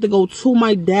house, I had to go to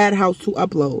my dad's house to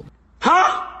upload.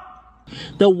 Huh?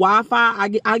 The Wi-Fi,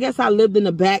 I guess I lived in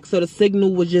the back, so the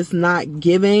signal was just not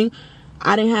giving.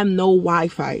 I didn't have no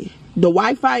Wi-Fi. The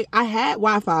Wi-Fi, I had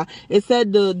Wi-Fi. It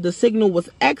said the signal was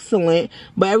excellent,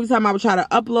 but every time I would try to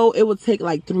upload, it would take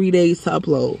like 3 days to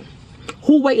upload.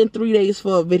 Who waiting 3 days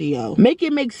for a video? Make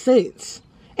it make sense.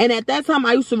 And at that time,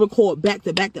 I used to record back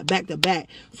to back to back to back.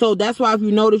 So that's why if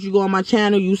you notice, you go on my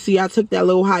channel, you see I took that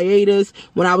little hiatus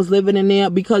when I was living in there.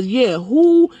 Because, yeah,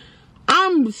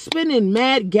 I'm spending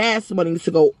mad gas money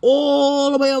to go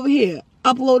all the way over here,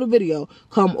 upload a video,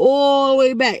 come all the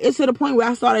way back. It's to the point where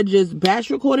I started just batch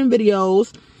recording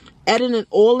videos, editing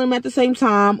all of them at the same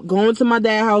time, going to my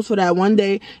dad's house for that one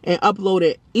day and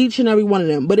uploaded each and every one of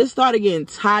them. But it started getting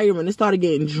tiring. It started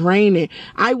getting draining.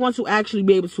 I want to actually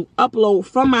be able to upload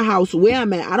from my house where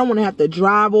I'm at. I don't want to have to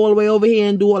drive all the way over here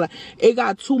and do all that. It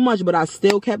got too much, but I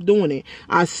still kept doing it.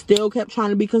 I still kept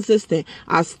trying to be consistent.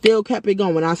 I still kept it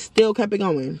going. I still kept it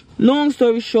going. Long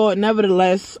story short,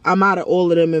 nevertheless, I'm out of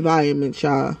all of them environments,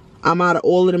 y'all. I'm out of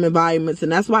all of them environments,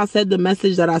 and that's why I said the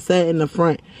message that I said in the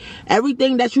front.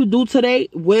 Everything that you do today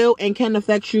will and can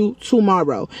affect you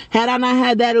tomorrow. Had I not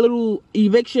had that little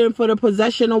eviction for the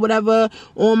possession or whatever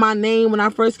on my name when I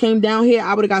first came down here,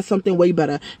 I would have got something way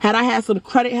better. Had I had some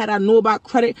credit, had I knew about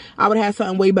credit, I would have had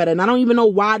something way better. And I don't even know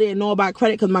why I didn't know about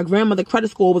credit, because my grandmother's credit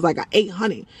score was like an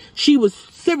 800. She was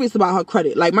serious about her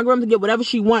credit. Like, my grandmother get whatever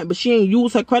she want, but she ain't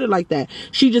use her credit like that.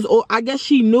 She just, I guess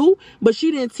she knew, but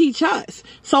she didn't teach us.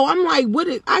 So I'm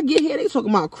like, I get here, they talking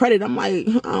about credit. I'm like,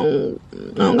 I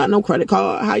don't got no credit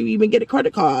card. How you even get a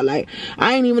credit card? Like,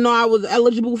 I didn't even know I was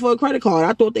eligible for a credit card.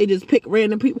 I thought they just pick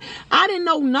random people. I didn't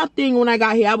know nothing when I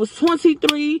got here. I was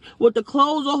 23 with the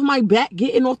clothes off my back,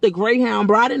 getting off the Greyhound,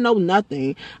 bro. I didn't know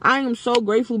nothing. I am so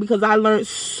grateful because I learned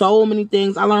so many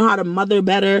things. I learned how to mother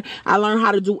better. I learned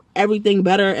how to do everything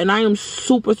better. And I am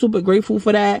super, super grateful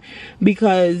for that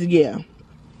because, yeah.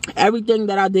 Everything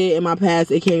that I did in my past,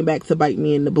 it came back to bite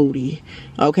me in the booty.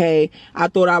 Okay, I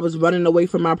thought I was running away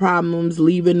from my problems,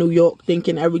 leaving New York,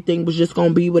 thinking everything was just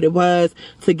gonna be what it was,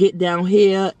 to get down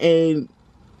here and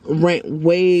rent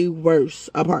way worse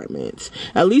apartments.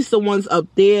 At least the ones up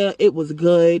there, it was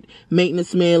good.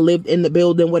 Maintenance man lived in the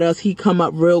building with us. He come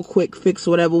up real quick, fix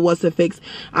whatever was to fix.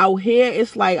 Out here,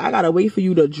 it's like I gotta wait for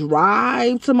you to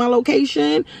drive to my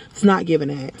location. It's not giving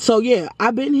that. So yeah,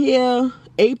 I've been here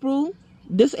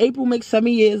this April makes 7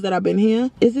 years that I've been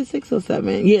here. Is it 6 or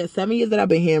 7? Yeah, 7 years that I've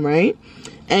been here, right?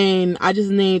 And I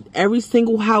just named every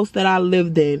single house that I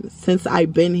lived in since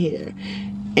I've been here.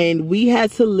 And we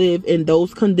had to live in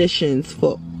those conditions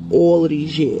for all of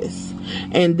these years.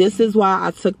 And this is why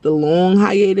I took the long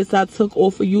hiatus I took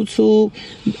off of YouTube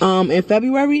in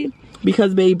February.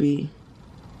 Because, baby,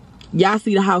 y'all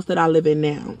see the house that I live in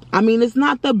now. I mean, it's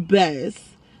not the best,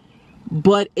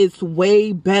 but it's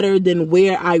way better than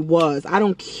where I was. I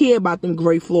don't care about them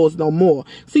gray floors no more.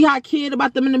 See how I cared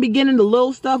about them in the beginning, the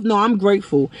little stuff? No, I'm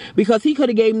grateful. Because he could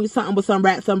have gave me something with some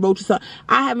rats, some roaches.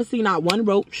 I haven't seen not one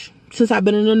roach since I've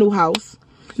been in a new house.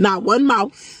 Not one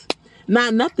mouse.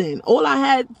 Not nothing. All I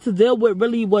had to deal with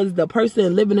really was the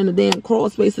person living in the damn crawl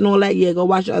space and all that. Yeah, go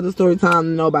watch your other story time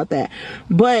and know about that.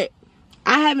 But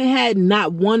I haven't had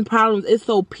not one problem. It's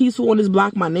so peaceful on this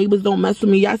block. My neighbors don't mess with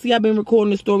me. Y'all see I've been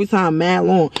recording the story time mad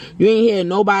long. You ain't hear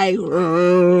nobody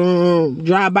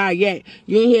drive by yet.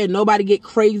 You ain't hear nobody get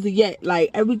crazy yet. Like,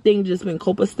 everything just been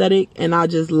copacetic, and I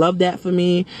just love that for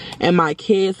me and my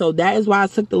kids. So that is why I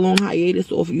took the long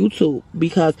hiatus off YouTube,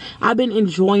 because I've been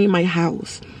enjoying my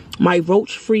house, my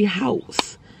roach-free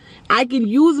house. I can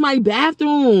use my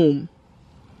bathroom.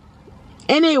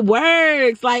 And it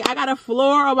works. Like, I got a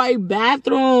floor on my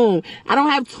bathroom. I don't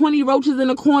have 20 roaches in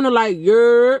the corner like,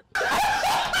 I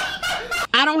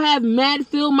don't have mad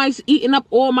field mice eating up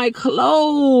all my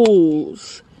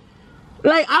clothes.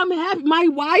 Like, I'm happy. My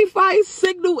Wi-Fi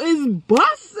signal is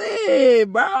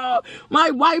busting, bro. My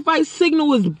Wi-Fi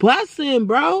signal is busting,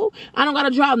 bro. I don't gotta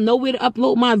drive nowhere to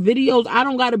upload my videos. I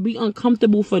don't gotta be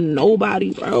uncomfortable for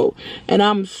nobody, bro. And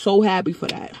I'm so happy for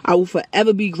that. I will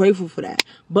forever be grateful for that.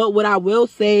 But what I will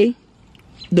say,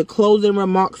 the closing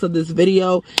remarks of this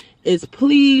video is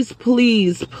please,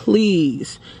 please,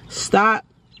 please stop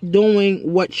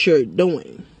doing what you're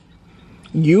doing.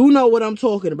 You know what I'm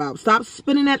talking about. Stop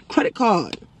spending that credit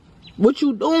card. What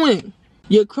you doing?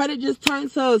 Your credit just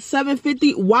turned to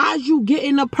 $750. Why is you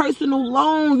getting a personal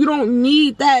loan? You don't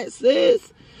need that,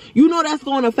 sis. You know that's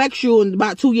going to affect you in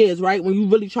about 2 years, right? When you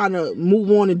really trying to move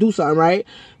on and do something, right?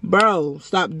 Bro,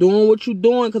 stop doing what you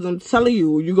doing, because I'm telling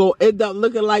you, you go end up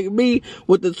looking like me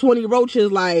with the 20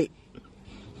 roaches, like,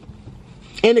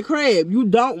 in the crib. You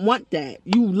don't want that.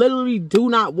 You literally do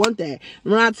not want that.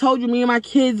 When I told you, me and my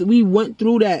kids, we went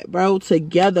through that, bro,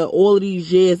 together all of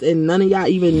these years, and none of y'all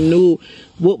even knew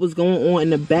what was going on in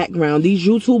the background. These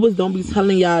YouTubers don't be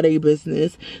telling y'all their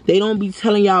business. They don't be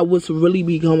telling y'all what's really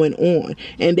be going on,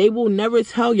 and they will never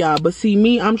tell y'all. But see,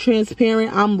 me, I'm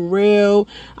transparent. I'm real.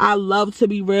 I love to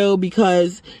be real,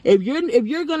 because if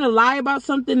you're gonna lie about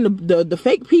something, the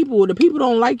fake people, the people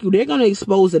don't like you, they're gonna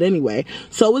expose it anyway.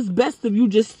 So it's best if you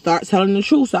just start telling the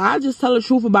truth. So I just tell the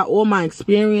truth about all my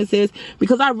experiences,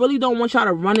 because I really don't want y'all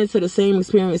to run into the same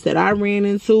experience that I ran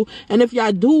into. And if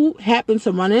y'all do happen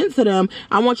to run into them,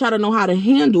 I want y'all to know how to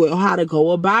handle it or how to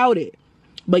go about it.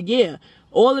 But yeah,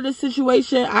 all of this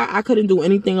situation, I couldn't do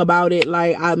anything about it.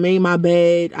 Like, I made my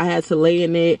bed, I had to lay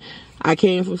in it. I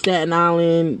came from Staten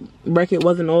Island. Record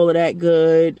wasn't all of that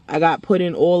good. I got put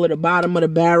in all of the bottom of the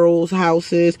barrels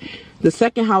houses. The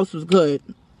second house was good.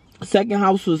 The second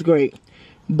house was great.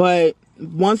 But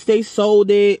once they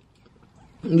sold it,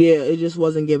 yeah, it just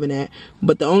wasn't giving that.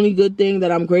 But the only good thing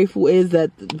that I'm grateful is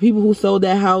that the people who sold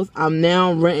that house, I'm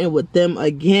now renting with them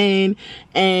again.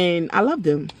 And I love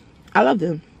them. I love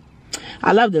them.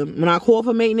 I love them. When I call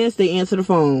for maintenance, they answer the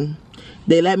phone.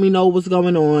 They let me know what's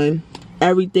going on.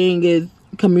 Everything is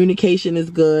communication is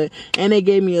good, and they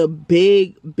gave me a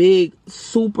big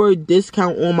super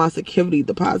discount on my security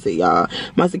deposit, y'all.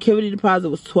 My security deposit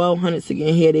was $1,200 to get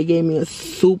in here. They gave me a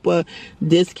super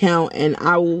discount, and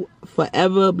I will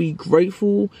forever be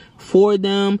grateful for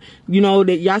them. You know,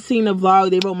 that y'all seen the vlog,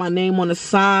 they wrote my name on the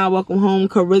sign, welcome home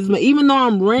Charisma, even though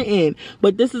I'm renting.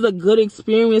 But this is a good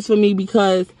experience for me,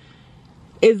 because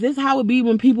is this how it be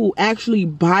when people actually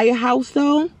buy a house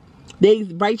though? They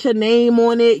write your name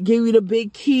on it, give you the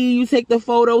big key, you take the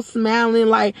photo smiling.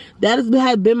 Like, that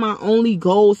has been my only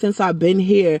goal since I've been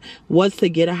here, was to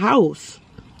get a house.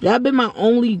 That's been my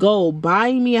only goal,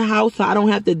 buying me a house so I don't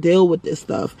have to deal with this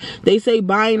stuff. They say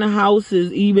buying a house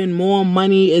is even more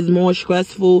money, is more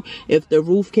stressful. If the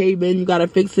roof cave in, you gotta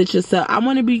fix it yourself. I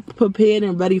want to be prepared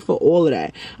and ready for all of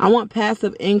that. I want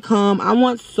passive income. I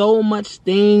want so much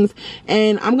things,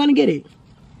 and I'm gonna get it.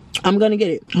 I'm gonna get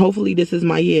it. Hopefully this is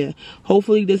my year.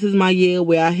 Hopefully this is my year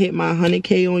where I hit my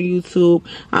 100K on YouTube.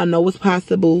 I know it's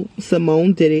possible.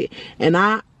 Simone did it. And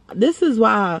this is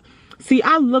why, see,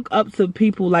 I look up to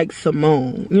people like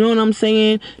Simone. You know what I'm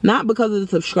saying? Not because of the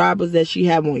subscribers that she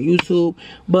have on YouTube,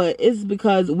 but it's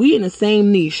because we in the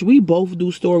same niche. We both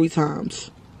do story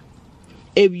times.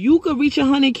 If you could reach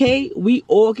 100K, we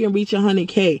all can reach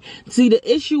 100K. See,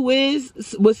 the issue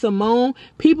is with Simone,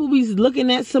 people be looking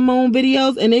at Simone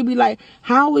videos and they be like,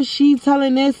 how is she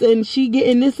telling this and she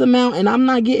getting this amount and I'm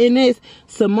not getting this?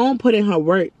 Simone put in her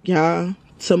work, y'all.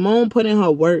 Simone put in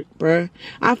her work, bruh.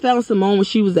 I found Simone when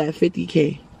she was at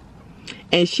 50K.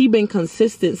 And she been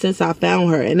consistent since I found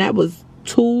her. And that was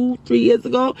 2-3 years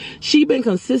ago. She been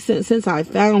consistent since I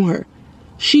found her.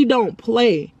 She don't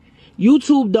play.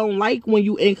 YouTube don't like when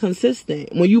you inconsistent.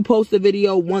 When you post a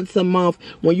video once a month,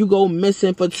 when you go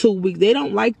missing for 2 weeks, they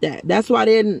don't like that. That's why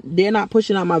they're not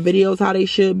pushing out my videos how they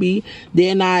should be.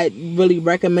 They're not really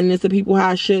recommending to people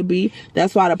how it should be.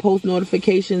 That's why the post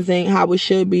notifications ain't how it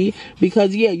should be.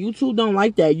 Because yeah, YouTube don't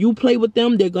like that. You play with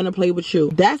them, they're gonna play with you.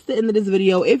 That's the end of this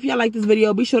video. If y'all like this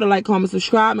video, be sure to like, comment,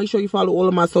 subscribe. Make sure you follow all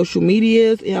of my social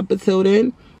medias. And up until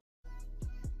then,